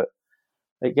detail that,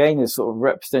 again, is sort of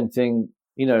representing,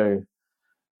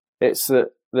 it's the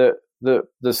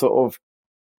sort of,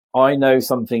 I know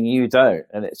something you don't,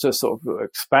 and it just sort of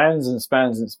expands and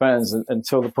expands and expands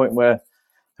until the point where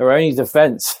her only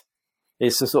defense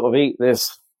is to sort of eat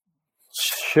this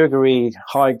sugary,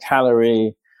 high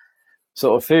calorie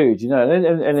sort of food,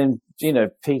 and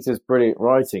in Peter's brilliant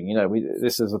writing,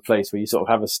 this is a place where you sort of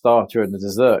have a starter and a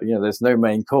dessert, there's no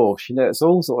main course, it's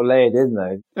all sort of layered in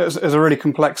there. It was a really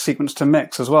complex sequence to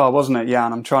mix as well, wasn't it,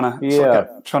 Jan? I'm trying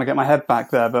to get my head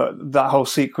back there, but that whole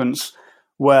sequence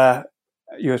where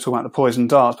you were talking about the poison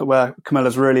darts, but where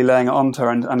Camilla's really laying it onto her,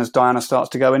 and as Diana starts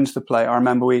to go into the play, I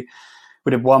remember we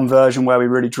did one version where we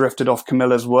really drifted off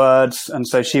Camilla's words, and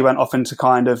so she went off into a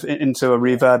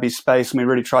reverby space, and we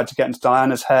really tried to get into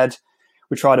Diana's head.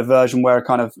 We tried a version where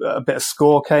kind of a bit of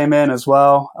score came in as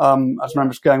well. I just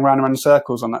remember just going round and round in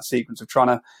circles on that sequence of trying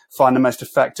to find the most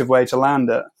effective way to land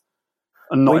it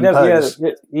and not impose.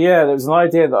 There was an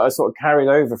idea that I sort of carried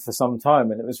over for some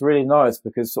time, and it was really nice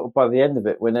because sort of by the end of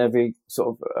it, when every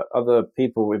sort of other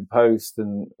people in post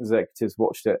and executives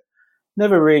watched it,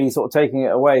 never really sort of taking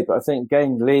it away. But I think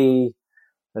again, Lee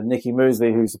and Nikki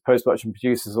Mosley, who's the post-production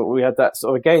producer, we had that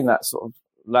sort of, again, that sort of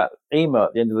that email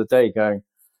at the end of the day going,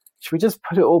 should we just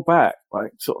put it all back,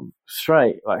 like sort of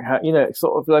straight, like how, you know,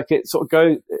 sort of like it sort of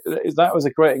go. That was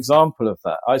a great example of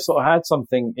that. I sort of had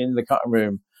something in the cutting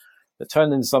room that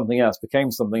turned into something else, became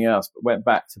something else, but went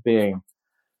back to being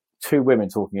two women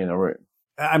talking in a room.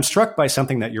 I'm struck by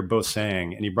something that you're both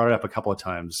saying, and you brought it up a couple of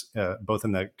times, both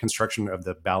in the construction of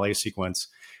the ballet sequence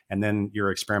and then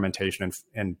your experimentation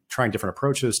and trying different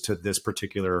approaches to this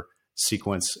particular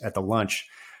sequence at the lunch.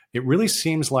 It really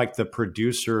seems like the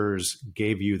producers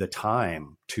gave you the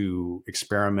time to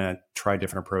experiment, try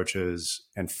different approaches,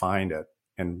 and find it.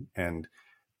 And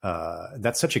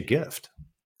that's such a gift.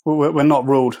 We're not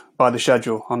ruled by the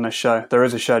schedule on this show. There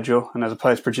is a schedule, and there's a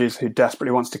post producer who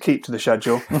desperately wants to keep to the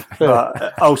schedule,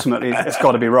 but ultimately it's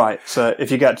got to be right. So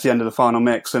if you get to the end of the final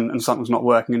mix and something's not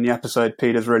working in the episode,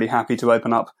 Peter's really happy to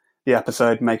open up the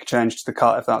episode, make a change to the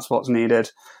cut if that's what's needed.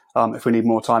 If we need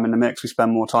more time in the mix, we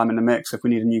spend more time in the mix. If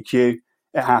we need a new cue,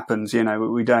 it happens. You know,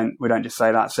 we don't just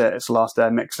say that's it. It's the last day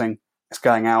of mixing. It's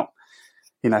going out.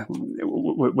 You know,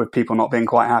 with people not being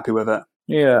quite happy with it.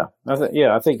 Yeah,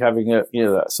 I think having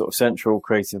that sort of central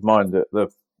creative mind in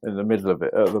the middle of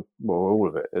it, all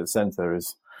of it at the center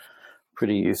is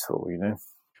pretty useful. You know,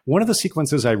 one of the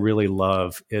sequences I really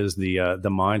love is the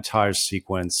montage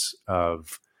sequence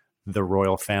of the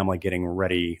royal family getting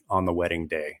ready on the wedding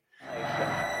day.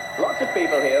 Lots of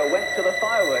people here went to the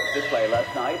fireworks display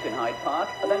last night in Hyde Park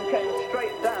and then came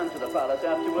straight down to the palace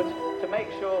afterwards to make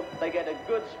sure they get a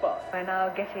good spot. We're now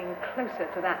getting closer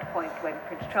to that point when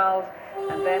Prince Charles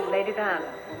and then Lady Diana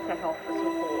will set off for St.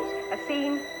 Paul's. A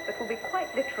scene that will be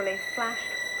quite literally flashed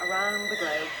around the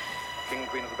globe. King and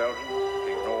Queen of the Belgians,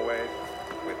 King of Norway,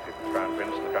 with the Crown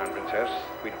Prince and the Crown Princess,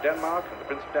 Queen of Denmark and the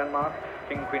Prince of Denmark,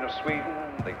 King and Queen of Sweden,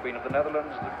 the Queen of the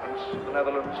Netherlands, the Prince of the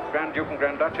Netherlands, Grand Duke and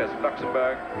Grand Duchess of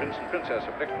Luxembourg, Prince and Princess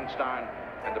of Liechtenstein,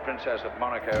 and the Princess of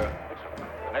Monaco.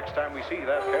 The next time we see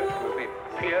that coach, we'll be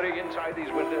peering inside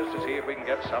these windows to see if we can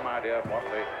get some idea of what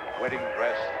the wedding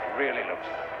dress really looks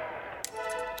like.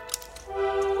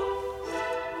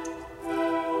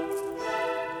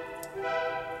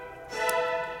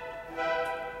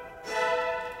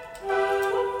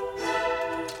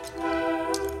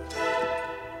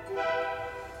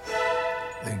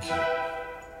 Thank you.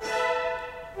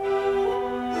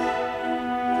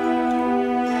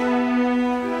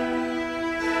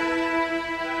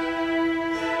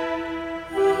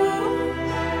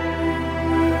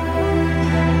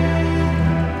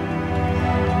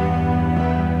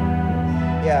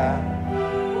 Here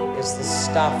is the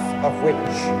stuff of which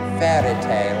fairy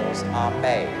tales are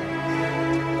made.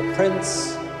 The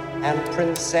prince and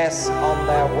princess on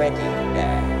their wedding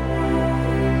day.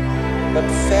 But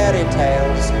fairy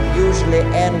tales usually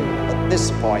end at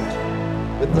this point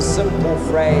with the simple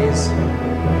phrase,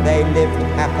 they lived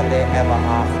happily ever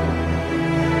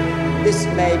after. This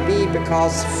may be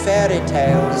because fairy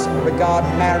tales regard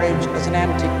marriage as an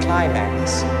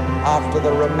anticlimax after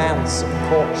the romance of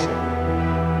courtship.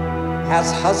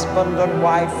 As husband and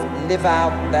wife live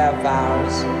out their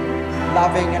vows,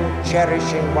 loving and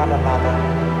cherishing one another,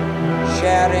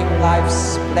 sharing life's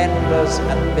splendors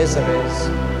and miseries,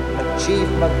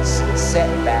 achievements and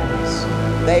setbacks,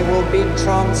 they will be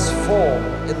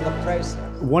transformed in the process.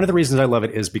 One of the reasons I love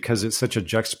it is because it's such a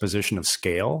juxtaposition of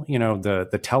scale. You know,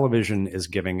 the television is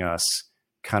giving us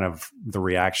kind of the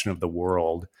reaction of the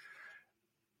world.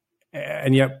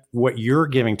 And yet what you're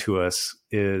giving to us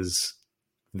is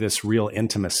this real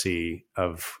intimacy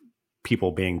of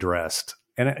people being dressed.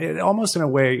 And it almost in a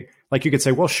way, like you could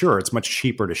say, well, sure, it's much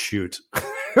cheaper to shoot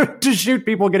to shoot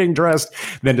people getting dressed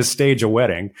than to stage a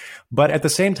wedding. But at the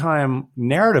same time,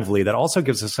 narratively, that also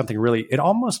gives us something really,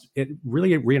 it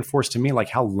really reinforced to me like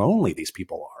how lonely these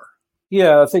people are.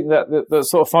 Yeah, I think that the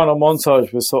sort of final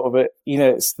montage was sort of it. You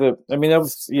know,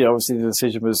 obviously the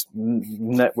decision was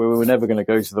we were never going to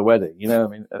go to the wedding. You know,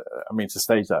 I mean, to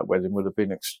stage that wedding would have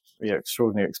been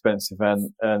extraordinarily expensive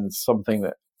and something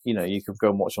that, you know, you could go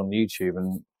and watch on YouTube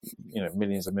and, you know,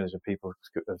 millions and millions of people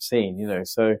have seen, you know.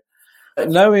 So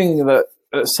knowing that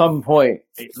at some point,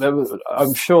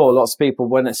 I'm sure lots of people,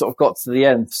 when it sort of got to the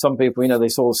end, some people, you know, they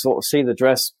sort of see the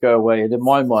dress go away. And in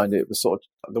my mind, it was sort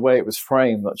of the way it was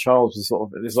framed, that Charles was sort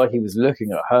of, it's like he was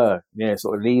looking at her, you know,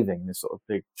 sort of leaving this sort of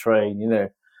big train, you know,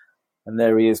 and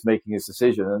there he is making his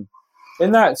decision. And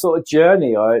in that sort of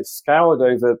journey, I scoured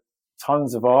over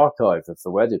tons of archive of the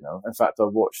wedding. In fact, I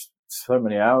watched so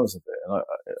many hours of it, and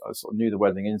I sort of knew the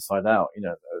wedding inside out, you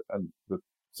know, and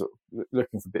sort of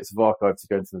looking for bits of archive to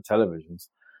go into the televisions,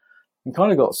 and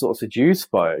kind of got sort of seduced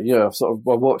by it. You know,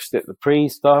 I watched it, the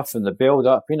pre-stuff and the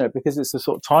build-up, you know, because it's the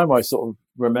sort of time I sort of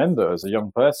remember as a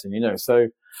young person, you know. So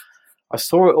I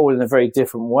saw it all in a very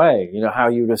different way, you know, how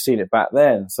you would have seen it back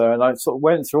then. So, and I sort of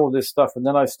went through all this stuff, and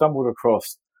then I stumbled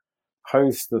across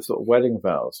post the sort of wedding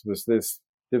vows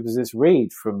there was this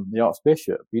read from the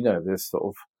Archbishop, you know, this sort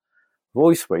of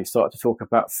voice where he started to talk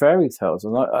about fairy tales,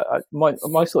 and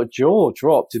my sort of jaw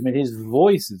dropped. I mean, his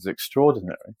voice is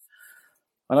extraordinary.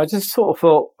 And I just sort of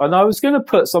thought, and I was going to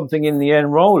put something in the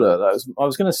end roller. I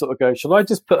was going to sort of go, shall I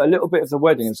just put a little bit of the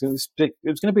wedding? It was going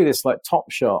to be this like top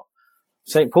shot,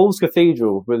 St. Paul's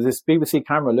Cathedral with this BBC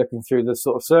camera looking through the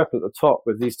sort of circle at the top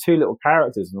with these two little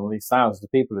characters and all these thousands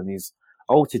of people in these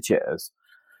altar chairs.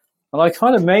 And I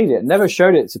kind of made it, never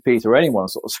showed it to Peter or anyone,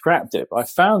 sort of scrapped it. But I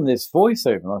found this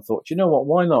voiceover and I thought, you know what,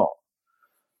 why not?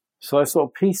 So I sort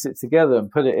of pieced it together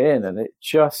and put it in, and it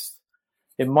just,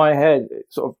 in my head, it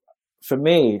sort of, for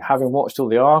me, having watched all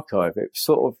the archive, it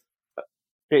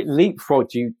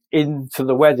leapfrogged you into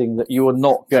the wedding that you were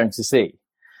not going to see.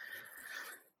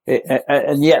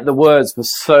 And yet the words were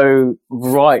so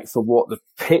right for what the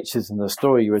pictures and the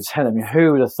story you were telling me.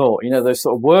 Who would have thought? You know, those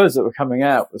sort of words that were coming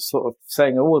out were sort of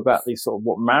saying all about these sort of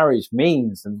what marriage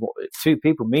means and what two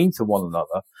people mean to one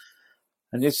another.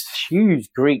 And this huge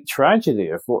Greek tragedy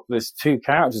of what these two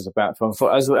characters are about to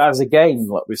unfold, as again,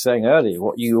 like we were saying earlier,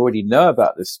 what you already know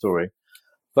about this story.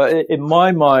 But in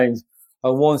my mind, I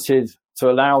wanted to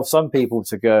allow some people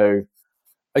to go,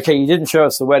 okay, you didn't show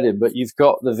us the wedding, but you've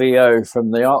got the VO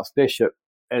from the Archbishop,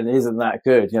 and isn't that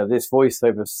good? You know, this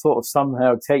voiceover sort of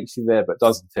somehow takes you there, but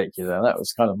doesn't take you there. That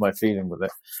was kind of my feeling with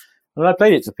it. And I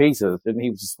played it to Peter, and he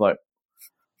was just like,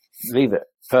 leave it.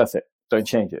 Perfect. Don't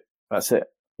change it. That's it.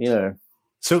 You know.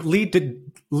 So Lee,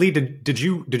 did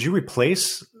you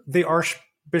replace the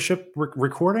Archbishop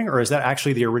recording, or is that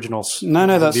actually the original? No,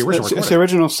 it's the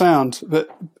original sound,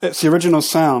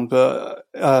 but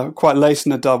quite late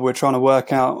in the dub, we're trying to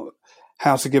work out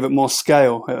how to give it more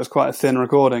scale. It was quite a thin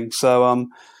recording, so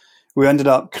we ended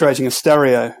up creating a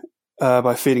stereo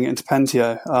by feeding it into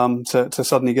Pentio to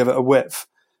suddenly give it a width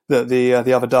that the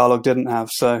other dialogue didn't have.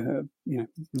 So you know,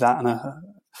 that and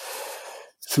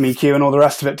some EQ and all the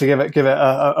rest of it to give it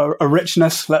a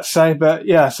richness, let's say. But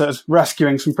yeah, so it's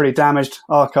rescuing some pretty damaged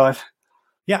archive.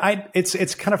 Yeah,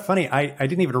 it's kind of funny. I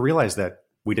didn't even realize that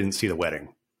we didn't see the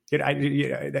wedding. I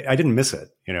didn't miss it.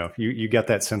 You know, you get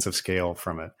that sense of scale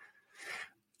from it.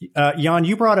 Jan,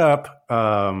 you brought up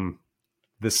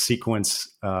this sequence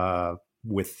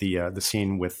with the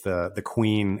scene with the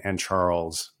Queen and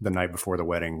Charles the night before the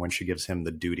wedding when she gives him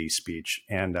the duty speech,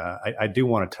 and I do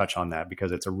want to touch on that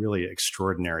because it's a really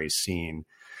extraordinary scene,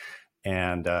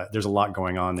 and there's a lot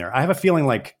going on there. I have a feeling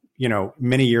like, you know,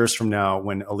 many years from now,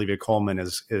 when Olivia Colman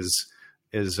is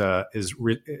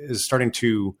starting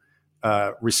to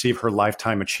receive her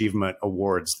Lifetime Achievement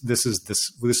Awards, this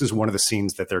is one of the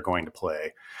scenes that they're going to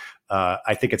play.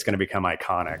 I think it's going to become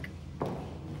iconic.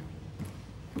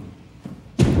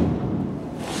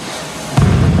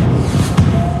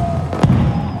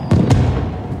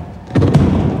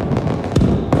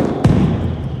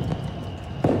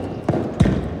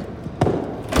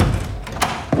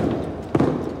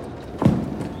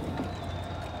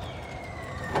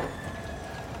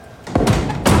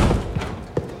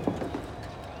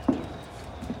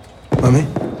 Mummy?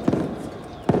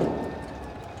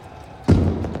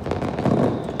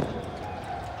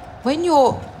 When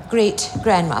your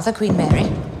great-grandmother, Queen Mary,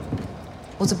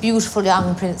 was a beautiful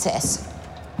young princess,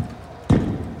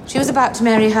 she was about to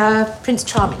marry her Prince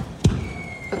Charming.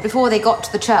 But before they got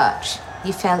to the church,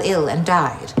 he fell ill and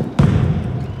died.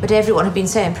 But everyone had been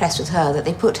so impressed with her that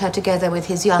they put her together with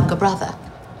his younger brother.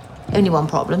 Only one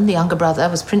problem: the younger brother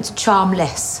was Prince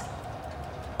Charmless.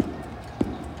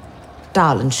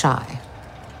 Dull and shy.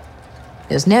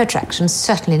 There was no attraction,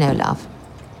 certainly no love.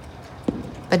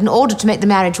 But in order to make the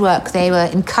marriage work, they were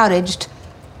encouraged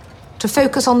to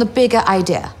focus on the bigger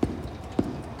idea: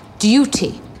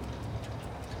 duty.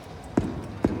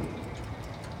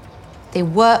 They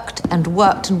worked and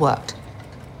worked and worked.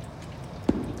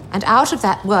 And out of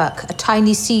that work, a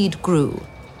tiny seed grew.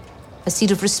 A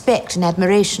seed of respect and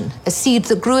admiration. A seed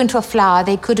that grew into a flower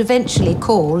they could eventually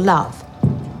call love.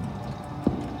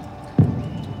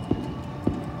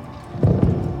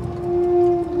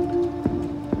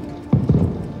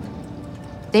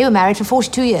 They were married for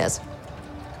 42 years.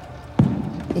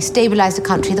 They stabilized a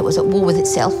country that was at war with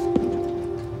itself.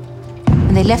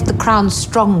 And they left the crown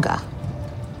stronger,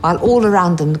 while all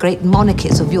around them the great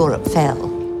monarchies of Europe fell.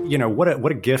 You know, what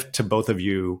a gift to both of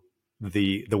you,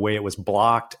 the way it was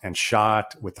blocked and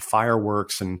shot with the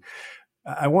fireworks. And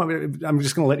I'm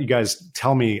just going to let you guys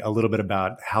tell me a little bit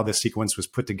about how this sequence was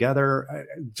put together.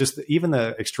 Just even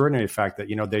the extraordinary fact that,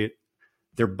 you know,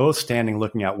 they're both standing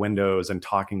looking out windows and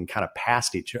talking kind of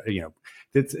past each other. You know,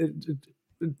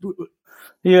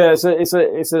 yeah, it's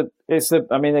a.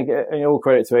 I mean, all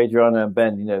credit to Adriana and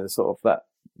Ben. You know, the sort of that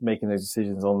making those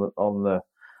decisions on the.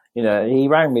 You know, he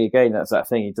rang me again. That's that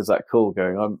thing. He does that call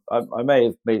going. I may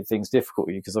have made things difficult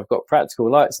for you because I've got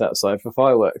practical lights outside for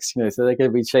fireworks. You know, so they're going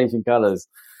to be changing colours.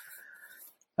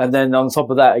 And then on top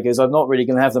of that, he goes, I'm not really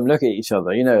going to have them look at each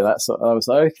other. You know, that's. I was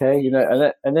like, okay, you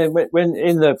know. And then when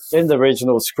in the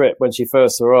original script when she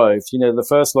first arrived, you know, the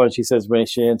first line she says when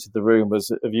she entered the room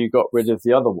was, "Have you got rid of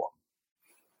the other one?"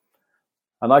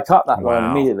 And I cut that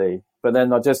line immediately. But then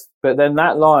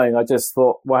that line, I just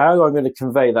thought, well, how am I going to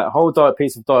convey that whole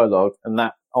piece of dialogue and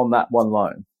that on that one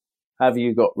line? Have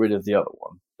you got rid of the other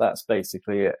one? That's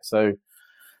basically it. So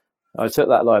I took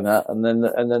that line out, and then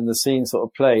the scene sort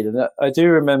of played. And I do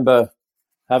remember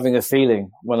having a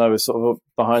feeling when I was sort of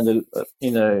behind,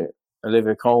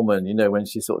 Olivia Colman, you know, when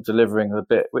she's sort of delivering the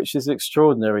bit, which is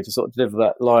extraordinary to sort of deliver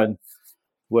that line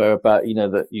where about, you know,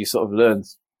 that you sort of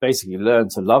basically learn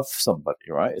to love somebody,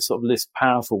 right? It's sort of this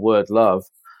powerful word, love.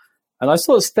 And I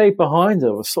sort of stayed behind her.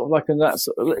 It was sort of like, and that's,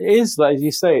 it is, like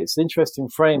you say, it's interesting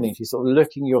framing. She's sort of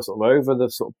looking, you're sort of over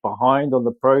the sort of behind on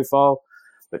the profile,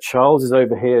 but Charles is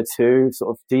over here too,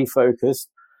 sort of defocused.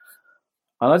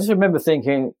 And I just remember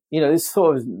thinking, you know, this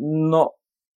sort of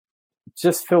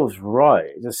just feels right.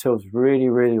 It just feels really,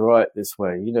 really right this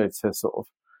way, you know, to sort of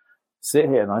sit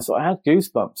here. And I sort of had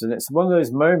goosebumps. And it's one of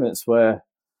those moments where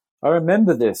I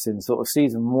remember this in sort of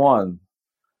season 1,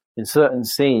 in certain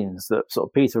scenes that sort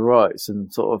of Peter writes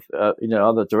and sort of,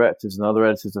 other directors and other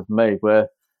editors have made, where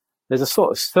there's a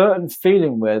sort of certain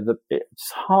feeling where it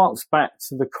just harks back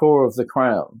to the core of The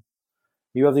Crown.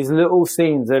 You have these little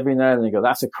scenes every now and then, you go,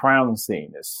 that's a Crown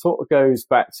scene. It sort of goes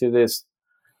back to this.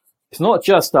 It's not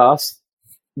just us.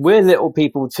 We're little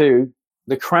people too.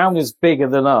 The Crown is bigger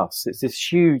than us. It's this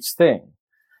huge thing.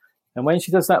 And when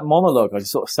she does that monologue, I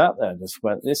just sort of sat there and just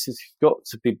went, this has got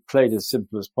to be played as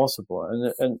simple as possible.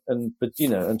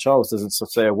 And Charles doesn't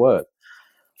say a word.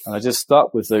 And I just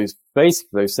stuck with those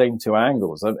same two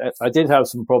angles. I did have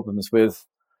some problems with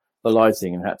the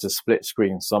lighting and had to split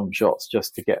screen some shots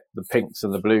just to get the pinks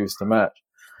and the blues to match.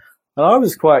 And I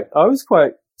was quite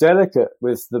delicate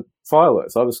with the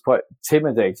fireworks. I was quite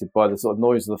intimidated by the sort of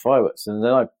noise of the fireworks. And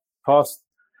then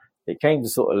it came to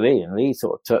sort of Lee, and Lee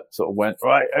sort of went,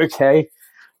 right, okay,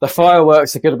 the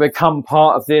fireworks are going to become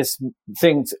part of this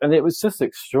thing. And it was just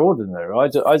extraordinary.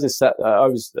 I just sat there,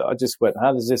 I just went,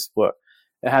 how does this work?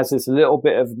 It has this little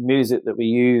bit of music that we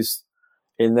use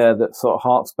in there that sort of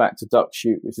harks back to Duck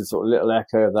Shoot, which is sort of a little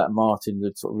echo of that Martin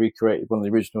that sort of recreated one of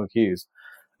the original cues.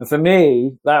 And for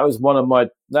me,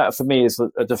 that for me is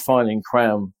a defining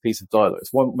Crown piece of dialogue.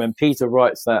 It's when Peter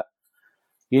writes that,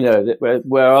 you know,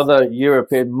 where other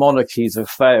European monarchies have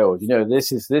failed, you know,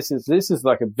 this is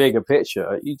like a bigger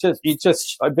picture.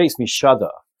 It makes me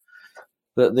shudder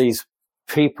that these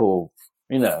people,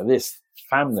 you know, this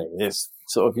family, this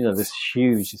sort of, you know, this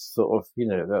huge sort of, you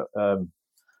know,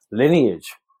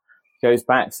 lineage goes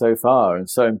back so far and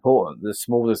so important. The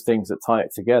smallest things that tie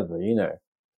it together, you know.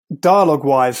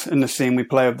 Dialogue-wise, in the scene we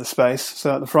play with the space.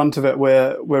 So at the front of it,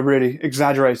 we're really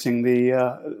exaggerating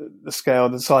the scale,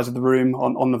 the size of the room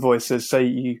on the voices. So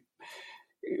you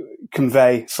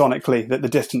convey sonically that the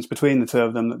distance between the two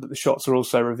of them, that the shots are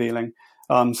also revealing.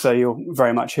 So you'll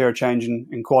very much hear a change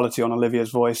in quality on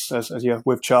Olivia's voice as you're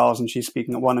with Charles and she's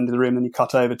speaking at one end of the room, and you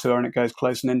cut over to her and it goes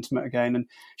close and intimate again, and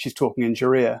she's talking into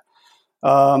your ear.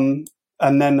 And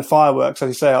then the fireworks, as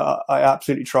you say, I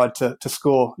absolutely tried to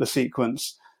score the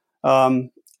sequence.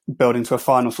 Building to a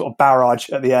final sort of barrage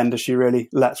at the end as she really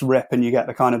lets rip, and you get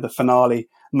the kind of the finale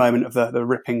moment of the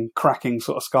ripping, cracking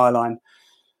sort of skyline.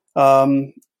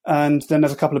 And then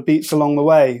there's a couple of beats along the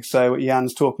way. So what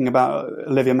Jan's talking about,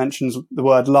 Olivia mentions the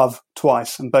word love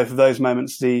twice, and both of those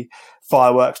moments, the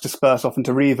fireworks disperse off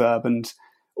into reverb and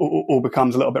all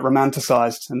becomes a little bit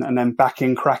romanticized, and then back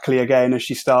in crackly again as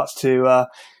she starts to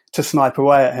snipe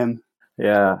away at him.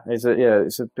 Yeah, it's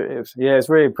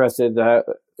really impressive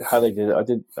how they did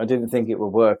it. I didn't think it would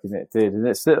work, and it did. And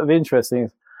it's sort of interesting,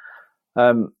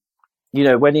 you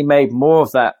know, when he made more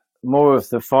of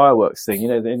the fireworks thing, you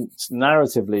know,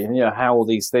 narratively, you know, how all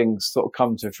these things sort of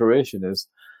come to fruition is,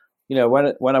 you know,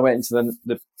 when I went into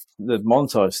the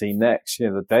montage scene next, you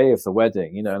know, the day of the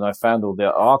wedding, you know, and I found all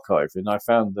the archive, and I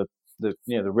found the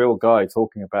real guy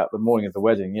talking about the morning of the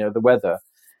wedding, you know, the weather,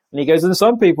 and he goes, and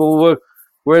some people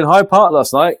were in Hyde Park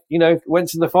last night, you know, went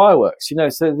to the fireworks, you know,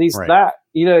 so that,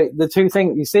 you know, the two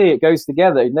things you see, it goes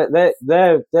together.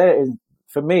 They're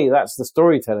for me, that's the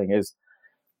storytelling is,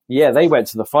 they went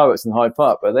to the fireworks in Hyde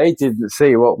Park, but they didn't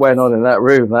see what went on in that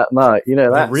room that night. You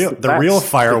know, the real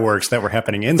fireworks that were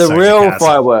happening inside the real castle.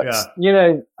 fireworks. Yeah. You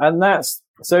know, and that's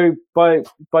so by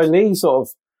Lee sort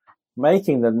of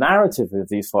making the narrative of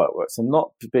these fireworks and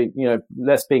not being, you know,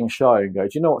 less being shy and go, do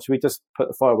you know what? Should we just put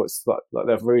the fireworks like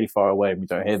they're really far away and we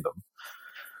don't hear them?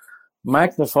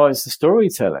 Magnifies the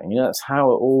storytelling. You know, that's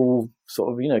how it all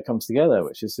sort of, you know, comes together,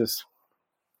 which is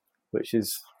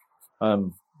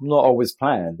not always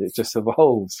planned. It just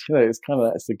evolves. You know, it's kind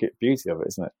of, that's the beauty of it,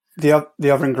 isn't it?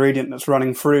 The other ingredient that's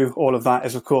running through all of that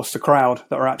is, of course, the crowd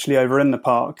that are actually over in the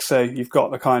park. So you've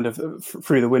got the kind of,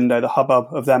 through the window, the hubbub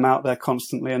of them out there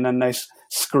constantly, and then they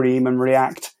scream and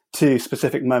react to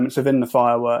specific moments within the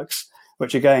fireworks,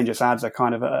 which again just adds a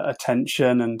kind of a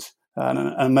tension and an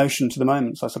emotion to the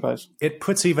moments, I suppose. It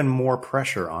puts even more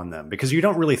pressure on them because you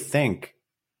don't really think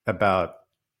about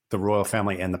the royal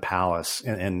family and the palace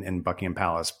in Buckingham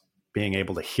Palace being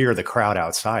able to hear the crowd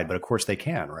outside, but of course they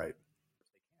can, right?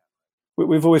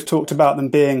 We've always talked about them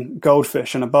being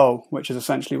goldfish in a bowl, which is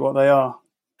essentially what they are.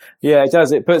 Yeah, it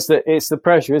does. It's the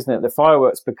pressure, isn't it? The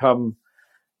fireworks become,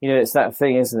 you know, it's that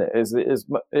thing, isn't it?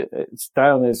 It's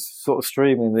down is sort of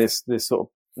streaming this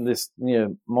you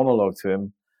know, monologue to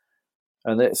him,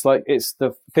 and it's like it's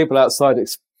the people outside,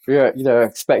 you know,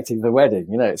 expecting the wedding.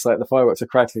 You know, it's like the fireworks are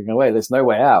crackling away. There's no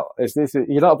way out.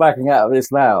 You're not backing out of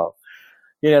this now.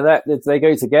 You know, that they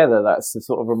go together. That's the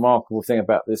sort of remarkable thing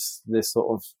about this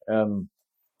sort of,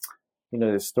 you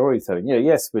know, this storytelling. You know,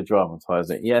 yes, we're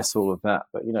dramatizing it. Yes, all of that.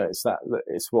 But, you know,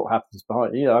 it's what happens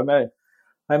behind. You know,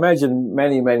 I imagine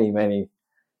many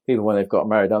people when they've got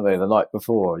married, aren't they, the night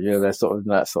before, you know, they're sort of in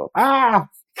that sort of,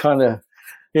 kind of,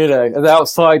 you know, and the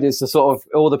outside is the sort of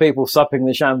all the people supping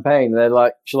the champagne. They're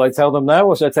like, shall I tell them now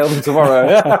or shall I tell them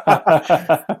tomorrow?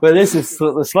 But this is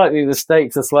the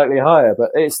stakes are slightly higher.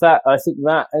 But it's that, I think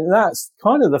that, and that's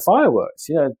kind of the fireworks,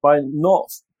 you know, by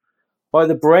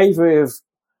the bravery of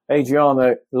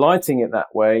Adriana lighting it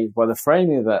that way, by the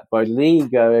framing of that, by Lee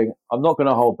going, I'm not going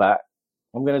to hold back.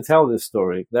 I'm going to tell this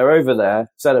story. They're over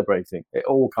there celebrating. It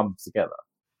all comes together.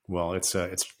 Well, it's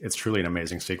truly an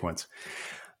amazing sequence.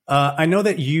 I know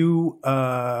that you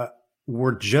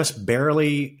were just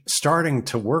barely starting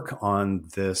to work on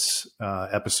this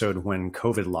episode when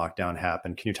COVID lockdown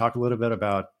happened. Can you talk a little bit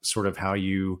about sort of how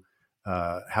you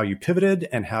pivoted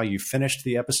and how you finished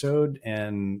the episode?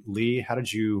 And Lee, how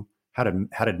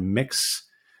did mix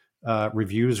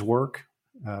reviews work?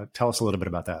 Tell us a little bit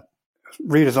about that.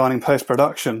 Redesigning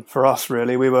post-production for us,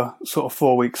 really. We were sort of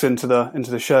 4 weeks into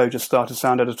the show, just started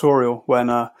sound editorial when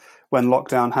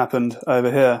lockdown happened over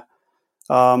here.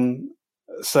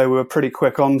 So we were pretty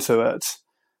quick onto it.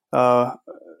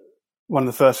 One of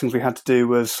the first things we had to do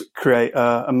was create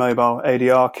a mobile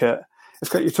ADR kit.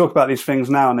 You talk about these things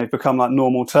now and they've become like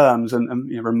normal terms and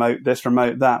you know, remote this,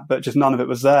 remote that, but just none of it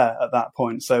was there at that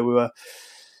point. So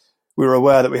we were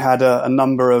aware that we had a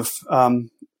number of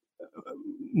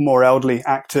more elderly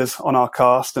actors on our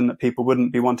cast and that people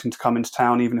wouldn't be wanting to come into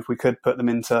town even if we could put them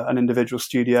into an individual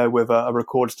studio with a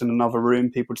recordist in another room.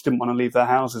 People just didn't want to leave their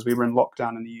houses. We were in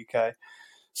lockdown in the UK.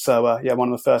 So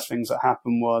one of the first things that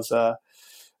happened was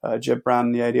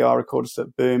Gibran, the ADR recordist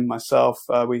at Boom, myself,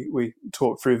 we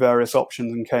talked through various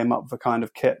options and came up with a kind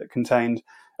of kit that contained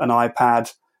an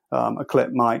iPad, a clip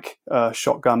mic, a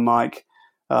shotgun mic,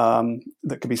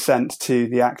 that could be sent to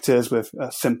the actors with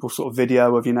a simple sort of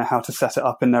video of, you know, how to set it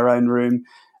up in their own room.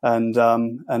 And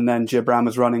then Gibran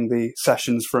was running the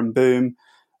sessions from Boom,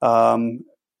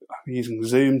 using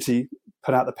Zoom to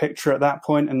put out the picture at that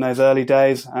point in those early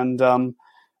days. And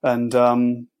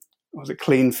was it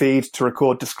Clean Feed to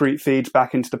record discrete feeds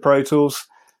back into the Pro Tools.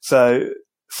 So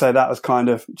that was kind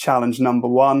of challenge number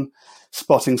one.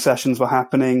 Spotting sessions were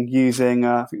happening using,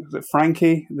 I think was it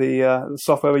Frankie, the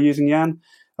software we're using, Jan,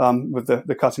 with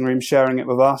the cutting room sharing it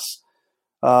with us.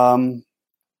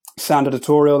 Sound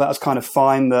editorial, that was kind of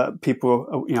fine that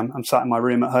people, you know, I'm sat in my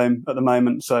room at home at the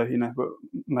moment. So, you know,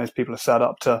 most people are set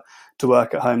up to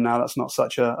work at home now. That's not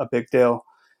such a big deal.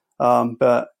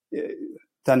 But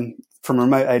then from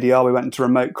remote ADR, we went into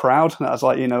remote crowd. That was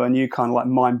like, you know, a new kind of like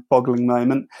mind-boggling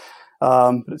moment.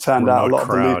 But it turned out a lot of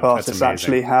the loop artists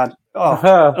actually had.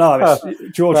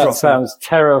 George that Rock sounds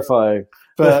terrifying.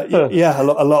 But yeah, a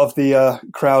lot of the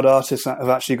crowd artists have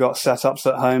actually got setups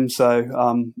at home.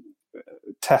 So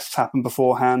tests happened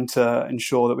beforehand to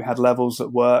ensure that we had levels that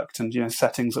worked and, you know,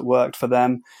 settings that worked for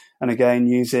them. And again,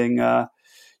 using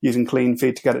Clean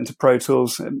Feed to get it into Pro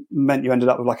Tools, it meant you ended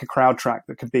up with like a crowd track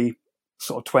that could be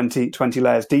sort of 20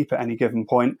 layers deep at any given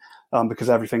point, because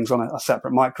everything's on a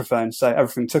separate microphone. So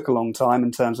everything took a long time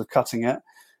in terms of cutting it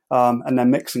and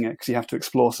then mixing it, because you have to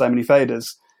explore so many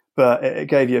faders. but it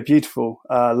gave you a beautiful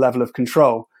level of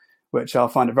control, which I'll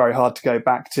find it very hard to go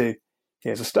back to.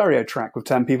 Here's a stereo track with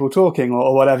 10 people talking,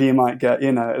 or whatever you might get.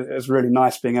 It's really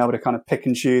nice being able to kind of pick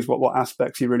and choose what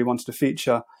aspects you really wanted to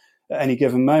feature at any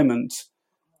given moment.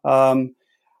 And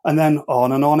then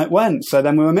on and on it went. So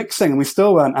then we were mixing and we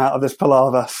still weren't out of this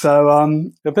palaver. So,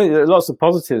 lots of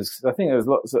positives. I think there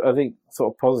was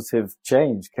sort of positive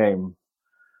change came.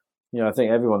 I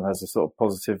think everyone has a sort of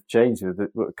positive change with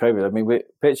COVID. I mean,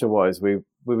 picture-wise, we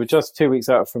were just 2 weeks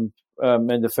out from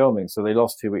end of filming, so they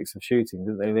lost 2 weeks of shooting,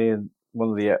 didn't they? They and one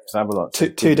of the Epps Avalanche.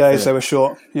 2 days they were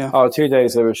short. Yeah. Oh, 2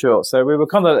 days they were short. So we were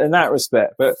kind of in that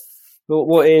respect. But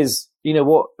what is,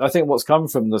 I think what's come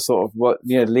from the sort of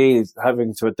Lee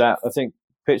having to adapt. I think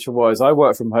picture-wise, I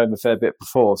worked from home a fair bit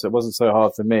before, so it wasn't so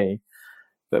hard for me.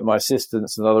 But my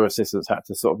assistants and other assistants had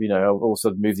to sort of,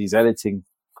 also move these editing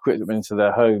equipment into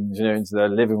their homes, into their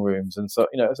living rooms, and so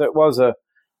so it was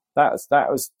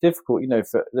that was difficult,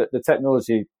 for the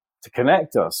technology to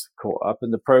connect us caught up,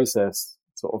 and the process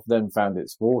sort of then found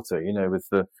its water, with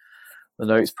the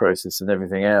notes process and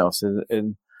everything else,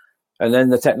 and then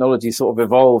the technology sort of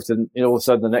evolved, and all of a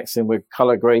sudden the next thing we're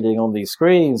color grading on these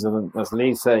screens, and as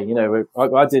Lee's saying,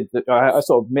 I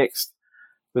sort of mixed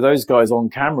with those guys on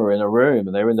camera in a room,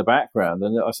 and they were in the background,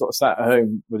 and I sort of sat at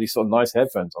home with these sort of nice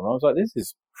headphones on. I was like, this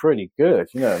is pretty good,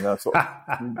 and I sort of,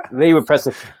 Lee would press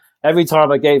every time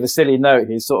I gave a silly note,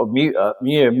 he'd sort of mute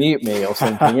me or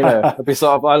something, I'd be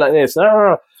sort of like this,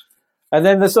 and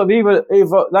then the sort of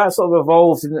that sort of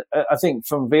evolved, I think,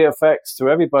 from VFX to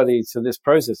everybody to this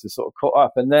process is sort of caught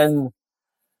up, and then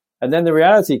the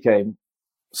reality came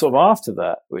sort of after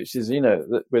that, which is,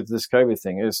 with this COVID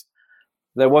thing is,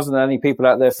 there wasn't any people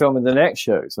out there filming the next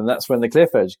shows, and that's when the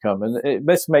cliff edge come. And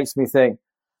this makes me think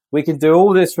we can do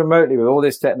all this remotely with all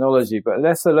this technology, but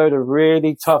unless a load of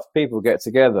really tough people get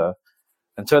together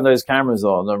and turn those cameras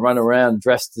on and run around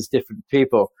dressed as different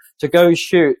people to go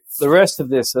shoot, the rest of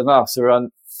this and us are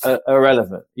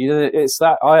irrelevant. It's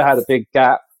that I had a big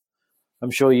gap.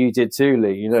 I'm sure you did too,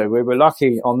 Lee. We were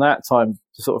lucky on that time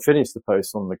to sort of finish the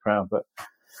post on The Crown, but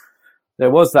there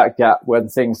was that gap when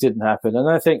things didn't happen. And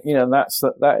I think,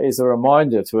 that is a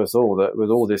reminder to us all that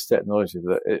with all this technology,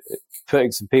 that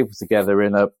putting some people together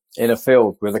in a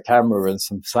field with a camera and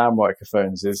some sound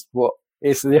microphones is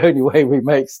the only way we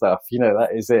make stuff. That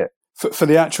is it. For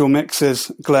the actual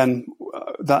mixes, Glenn,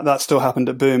 that still happened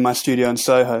at Boom, my studio in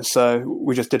Soho. So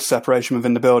we just did separation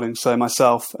within the building. So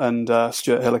myself and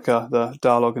Stuart Hilliker, the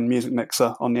dialogue and music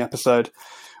mixer on the episode,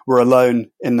 were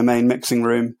alone in the main mixing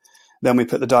room. Then we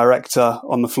put the director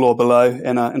on the floor below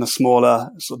in a smaller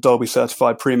sort of Dolby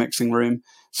certified pre-mixing room.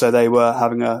 So they were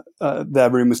having their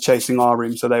room was chasing our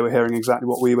room. So they were hearing exactly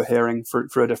what we were hearing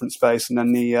through a different space. And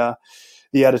then the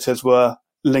editors were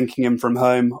linking in from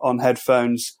home on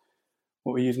headphones.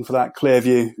 What we're using for that,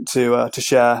 Clearview, to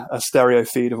share a stereo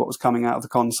feed of what was coming out of the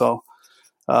console.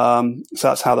 So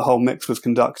that's how the whole mix was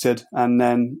conducted. And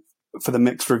then for the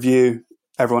mix review,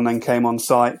 everyone then came on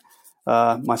site.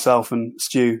 Myself and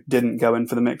Stu didn't go in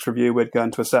for the mix review. We'd go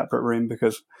into a separate room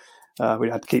because we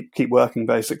had to keep working.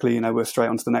 Basically, we're straight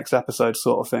on to the next episode,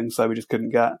 sort of thing. So we just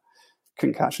couldn't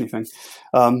catch anything.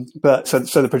 But so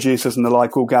the producers and the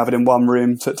like all gathered in one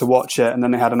room to watch it, and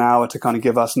then they had an hour to kind of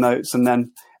give us notes, and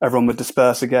then everyone would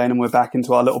disperse again, and we're back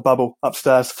into our little bubble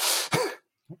upstairs.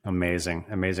 Amazing.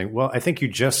 Well, I think you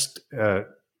just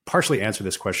partially answered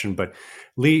this question, but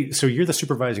Lee, so you're the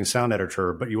supervising sound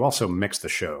editor, but you also mix the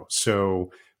show.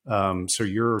 So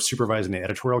you're supervising the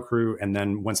editorial crew, and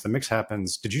then once the mix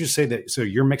happens, did you just say that? So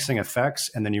you're mixing effects,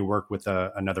 and then you work with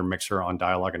another mixer on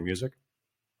dialogue and music?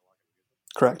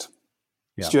 Correct.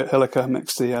 Yeah. Stuart Hilliker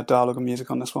mixed the dialogue and music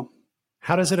on this one.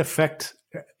 How does it affect?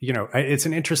 It's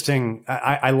an interesting.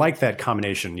 I like that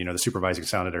combination. The supervising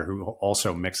sound editor who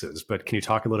also mixes. But can you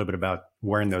talk a little bit about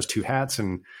wearing those two hats,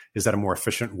 and is that a more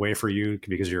efficient way for you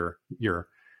because you're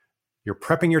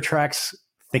prepping your tracks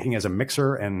thinking as a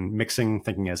mixer and mixing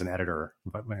thinking as an editor,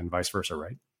 and vice versa,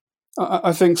 right?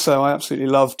 I think so. I absolutely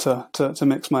love to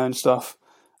mix my own stuff.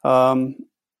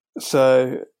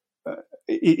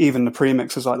 Even the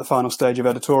pre-mix is like the final stage of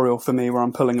editorial for me, where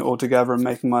I'm pulling it all together and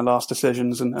making my last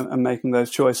decisions and making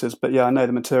those choices. But yeah, I know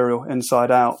the material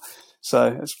inside out.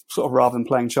 So it's sort of rather than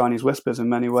playing Chinese whispers in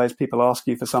many ways. People ask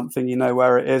you for something, you know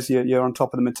where it is, you're on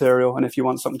top of the material. And if you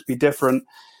want something to be different,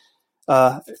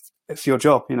 it's your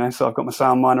job, So I've got my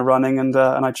sound miner running and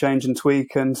I change and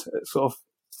tweak and it's sort of,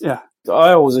 yeah.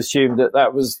 I always assumed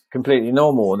that was completely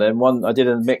normal. And then I did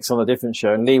a mix on a different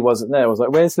show and Lee wasn't there. I was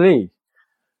like, where's Lee?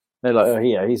 They're like, oh,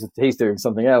 yeah, he's doing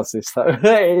something else. I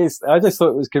just thought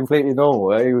it was completely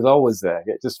normal. He was always there.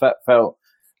 It just felt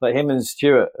like him and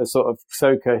Stuart are sort of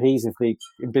so cohesively,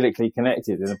 umbilically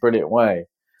connected in a brilliant way.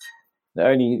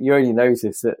 That you only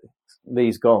notice that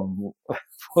Lee's gone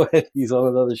when he's on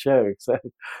another show. So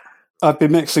I'd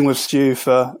been mixing with Stu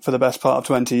for the best part of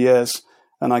 20 years.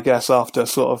 And I guess after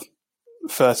sort of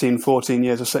 13, 14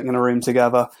 years of sitting in a room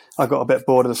together, I got a bit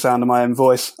bored of the sound of my own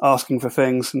voice, asking for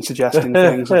things and suggesting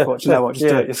things. I thought, you know what, just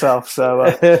do it yourself. So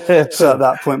at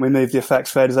that point, we moved the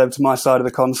effects faders over to my side of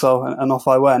the console, and off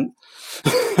I went.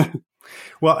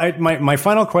 Well, my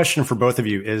final question for both of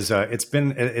you is: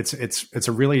 it's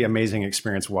a really amazing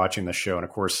experience watching the show, and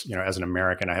of course, as an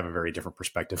American, I have a very different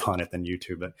perspective on it than you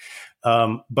two.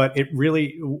 But it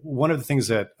really, one of the things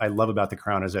that I love about The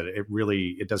Crown is that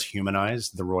it does humanize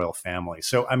the royal family.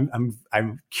 So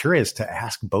I'm curious to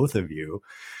ask both of you,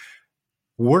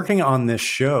 working on this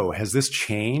show, has this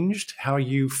changed how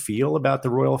you feel about the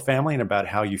royal family and about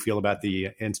how you feel about the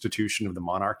institution of the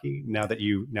monarchy now that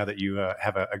you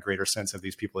have a greater sense of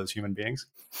these people as human beings?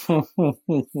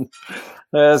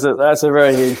 That's a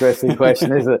very interesting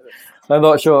question, isn't it? I'm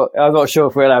not sure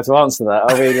if we're allowed to answer that.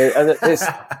 I mean,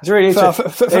 it's really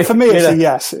interesting. For me, it's a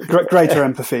yes. Greater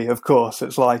empathy, of course.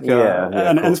 It's like,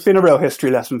 and it's been a real history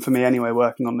lesson for me anyway,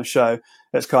 working on the show.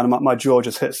 It's kind of my jaw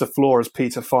just hits the floor as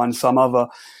Peter finds some other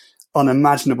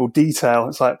unimaginable detail.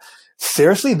 It's like,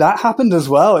 seriously, that happened as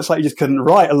well? It's like you just couldn't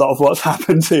write a lot of what's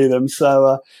happened to them.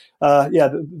 So,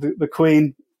 the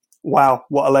Queen, wow,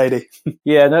 what a lady.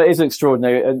 Yeah, no, it is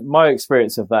extraordinary. And my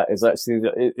experience of that is actually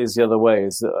the other way.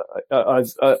 Is I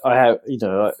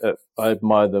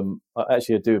admire them.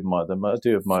 Actually, I do admire them. I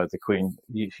do admire the Queen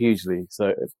hugely.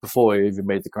 So before I even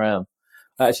made The Crown,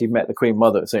 I actually met the Queen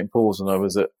Mother at St. Paul's when I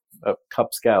was at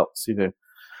Cub Scouts.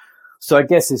 So I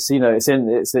guess it's in our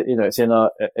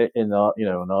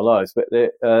lives. But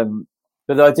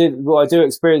what I do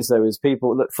experience though is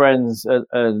people, friends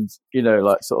and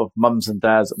like sort of mums and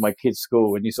dads at my kids'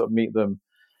 school, when you sort of meet them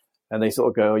and they sort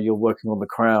of go, "Oh, you're working on The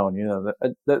Crown,"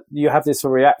 that you have this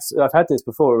reaction. I've had this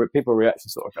before, where people react to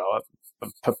sort of go,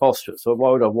 "I'm preposterous. So why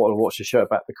would I want to watch a show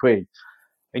about the Queen?"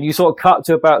 And you sort of cut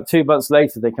to about 2 months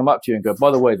later, they come up to you and go,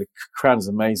 "By the way, The Crown is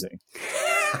amazing."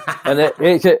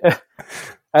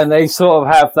 And they sort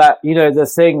of have that, the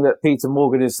thing that Peter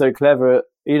Morgan is so clever at,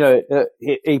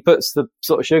 he puts the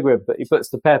sort of sugar in, but he puts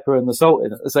the pepper and the salt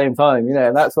in at the same time,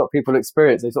 and that's what people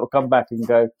experience. They sort of come back and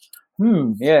go,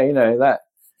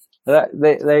 that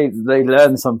they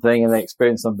learn something and they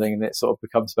experience something, and it sort of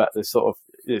becomes about this sort of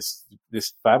this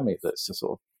family that's just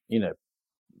sort of,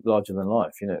 larger than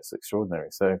life. It's extraordinary.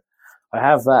 So I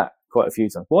have that quite a few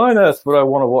times. Why on earth would I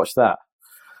want to watch that?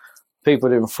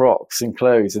 People in frocks and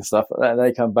clothes and stuff like that, and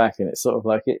they come back and it's sort of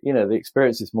like the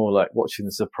experience is more like watching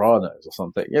The Sopranos or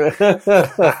something. It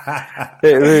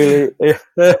really,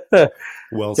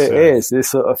 well said. It is. It's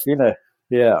sort of,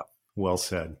 yeah. Well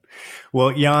said.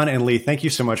 Well, Jan and Lee, thank you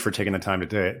so much for taking the time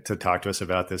to talk to us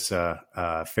about this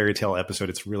fairy tale episode.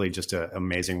 It's really just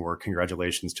amazing work.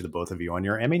 Congratulations to the both of you on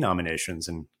your Emmy nominations,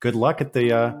 and good luck at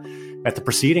the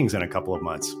proceedings in a couple of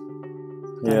months.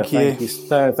 Thank you.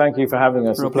 Thank you for having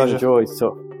us. Real It's been pleasure. a joy to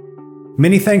talk.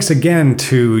 Many thanks again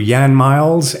to Jan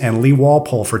Miles and Lee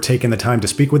Walpole for taking the time to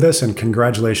speak with us, and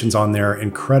congratulations on their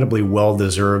incredibly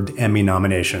well-deserved Emmy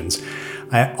nominations.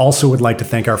 I also would like to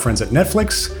thank our friends at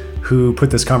Netflix, who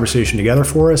put this conversation together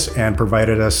for us and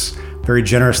provided us very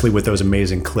generously with those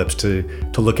amazing clips to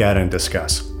look at and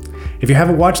discuss. If you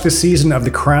haven't watched this season of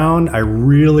The Crown, I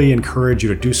really encourage you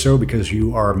to do so because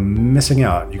you are missing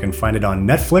out. You can find it on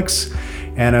Netflix,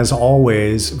 and as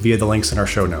always, via the links in our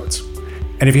show notes.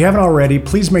 And if you haven't already,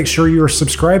 please make sure you are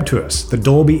subscribed to us, the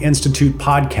Dolby Institute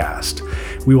podcast.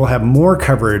 We will have more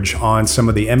coverage on some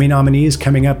of the Emmy nominees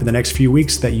coming up in the next few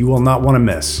weeks that you will not want to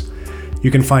miss. You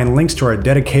can find links to our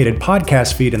dedicated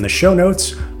podcast feed in the show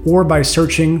notes or by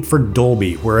searching for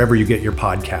Dolby wherever you get your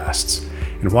podcasts.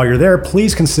 And while you're there,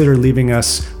 please consider leaving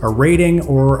us a rating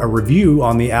or a review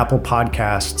on the Apple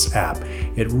Podcasts app.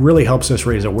 It really helps us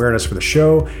raise awareness for the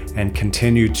show and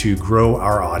continue to grow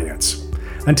our audience.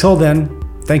 Until then,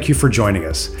 thank you for joining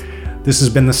us. This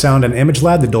has been the Sound and Image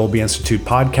Lab, the Dolby Institute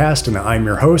podcast, and I'm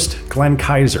your host, Glenn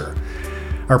Kaiser.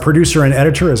 Our producer and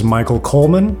editor is Michael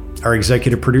Coleman. Our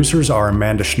executive producers are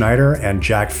Amanda Schneider and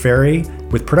Jack Ferry,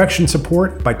 with production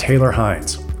support by Taylor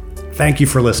Hines. Thank you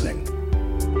for listening.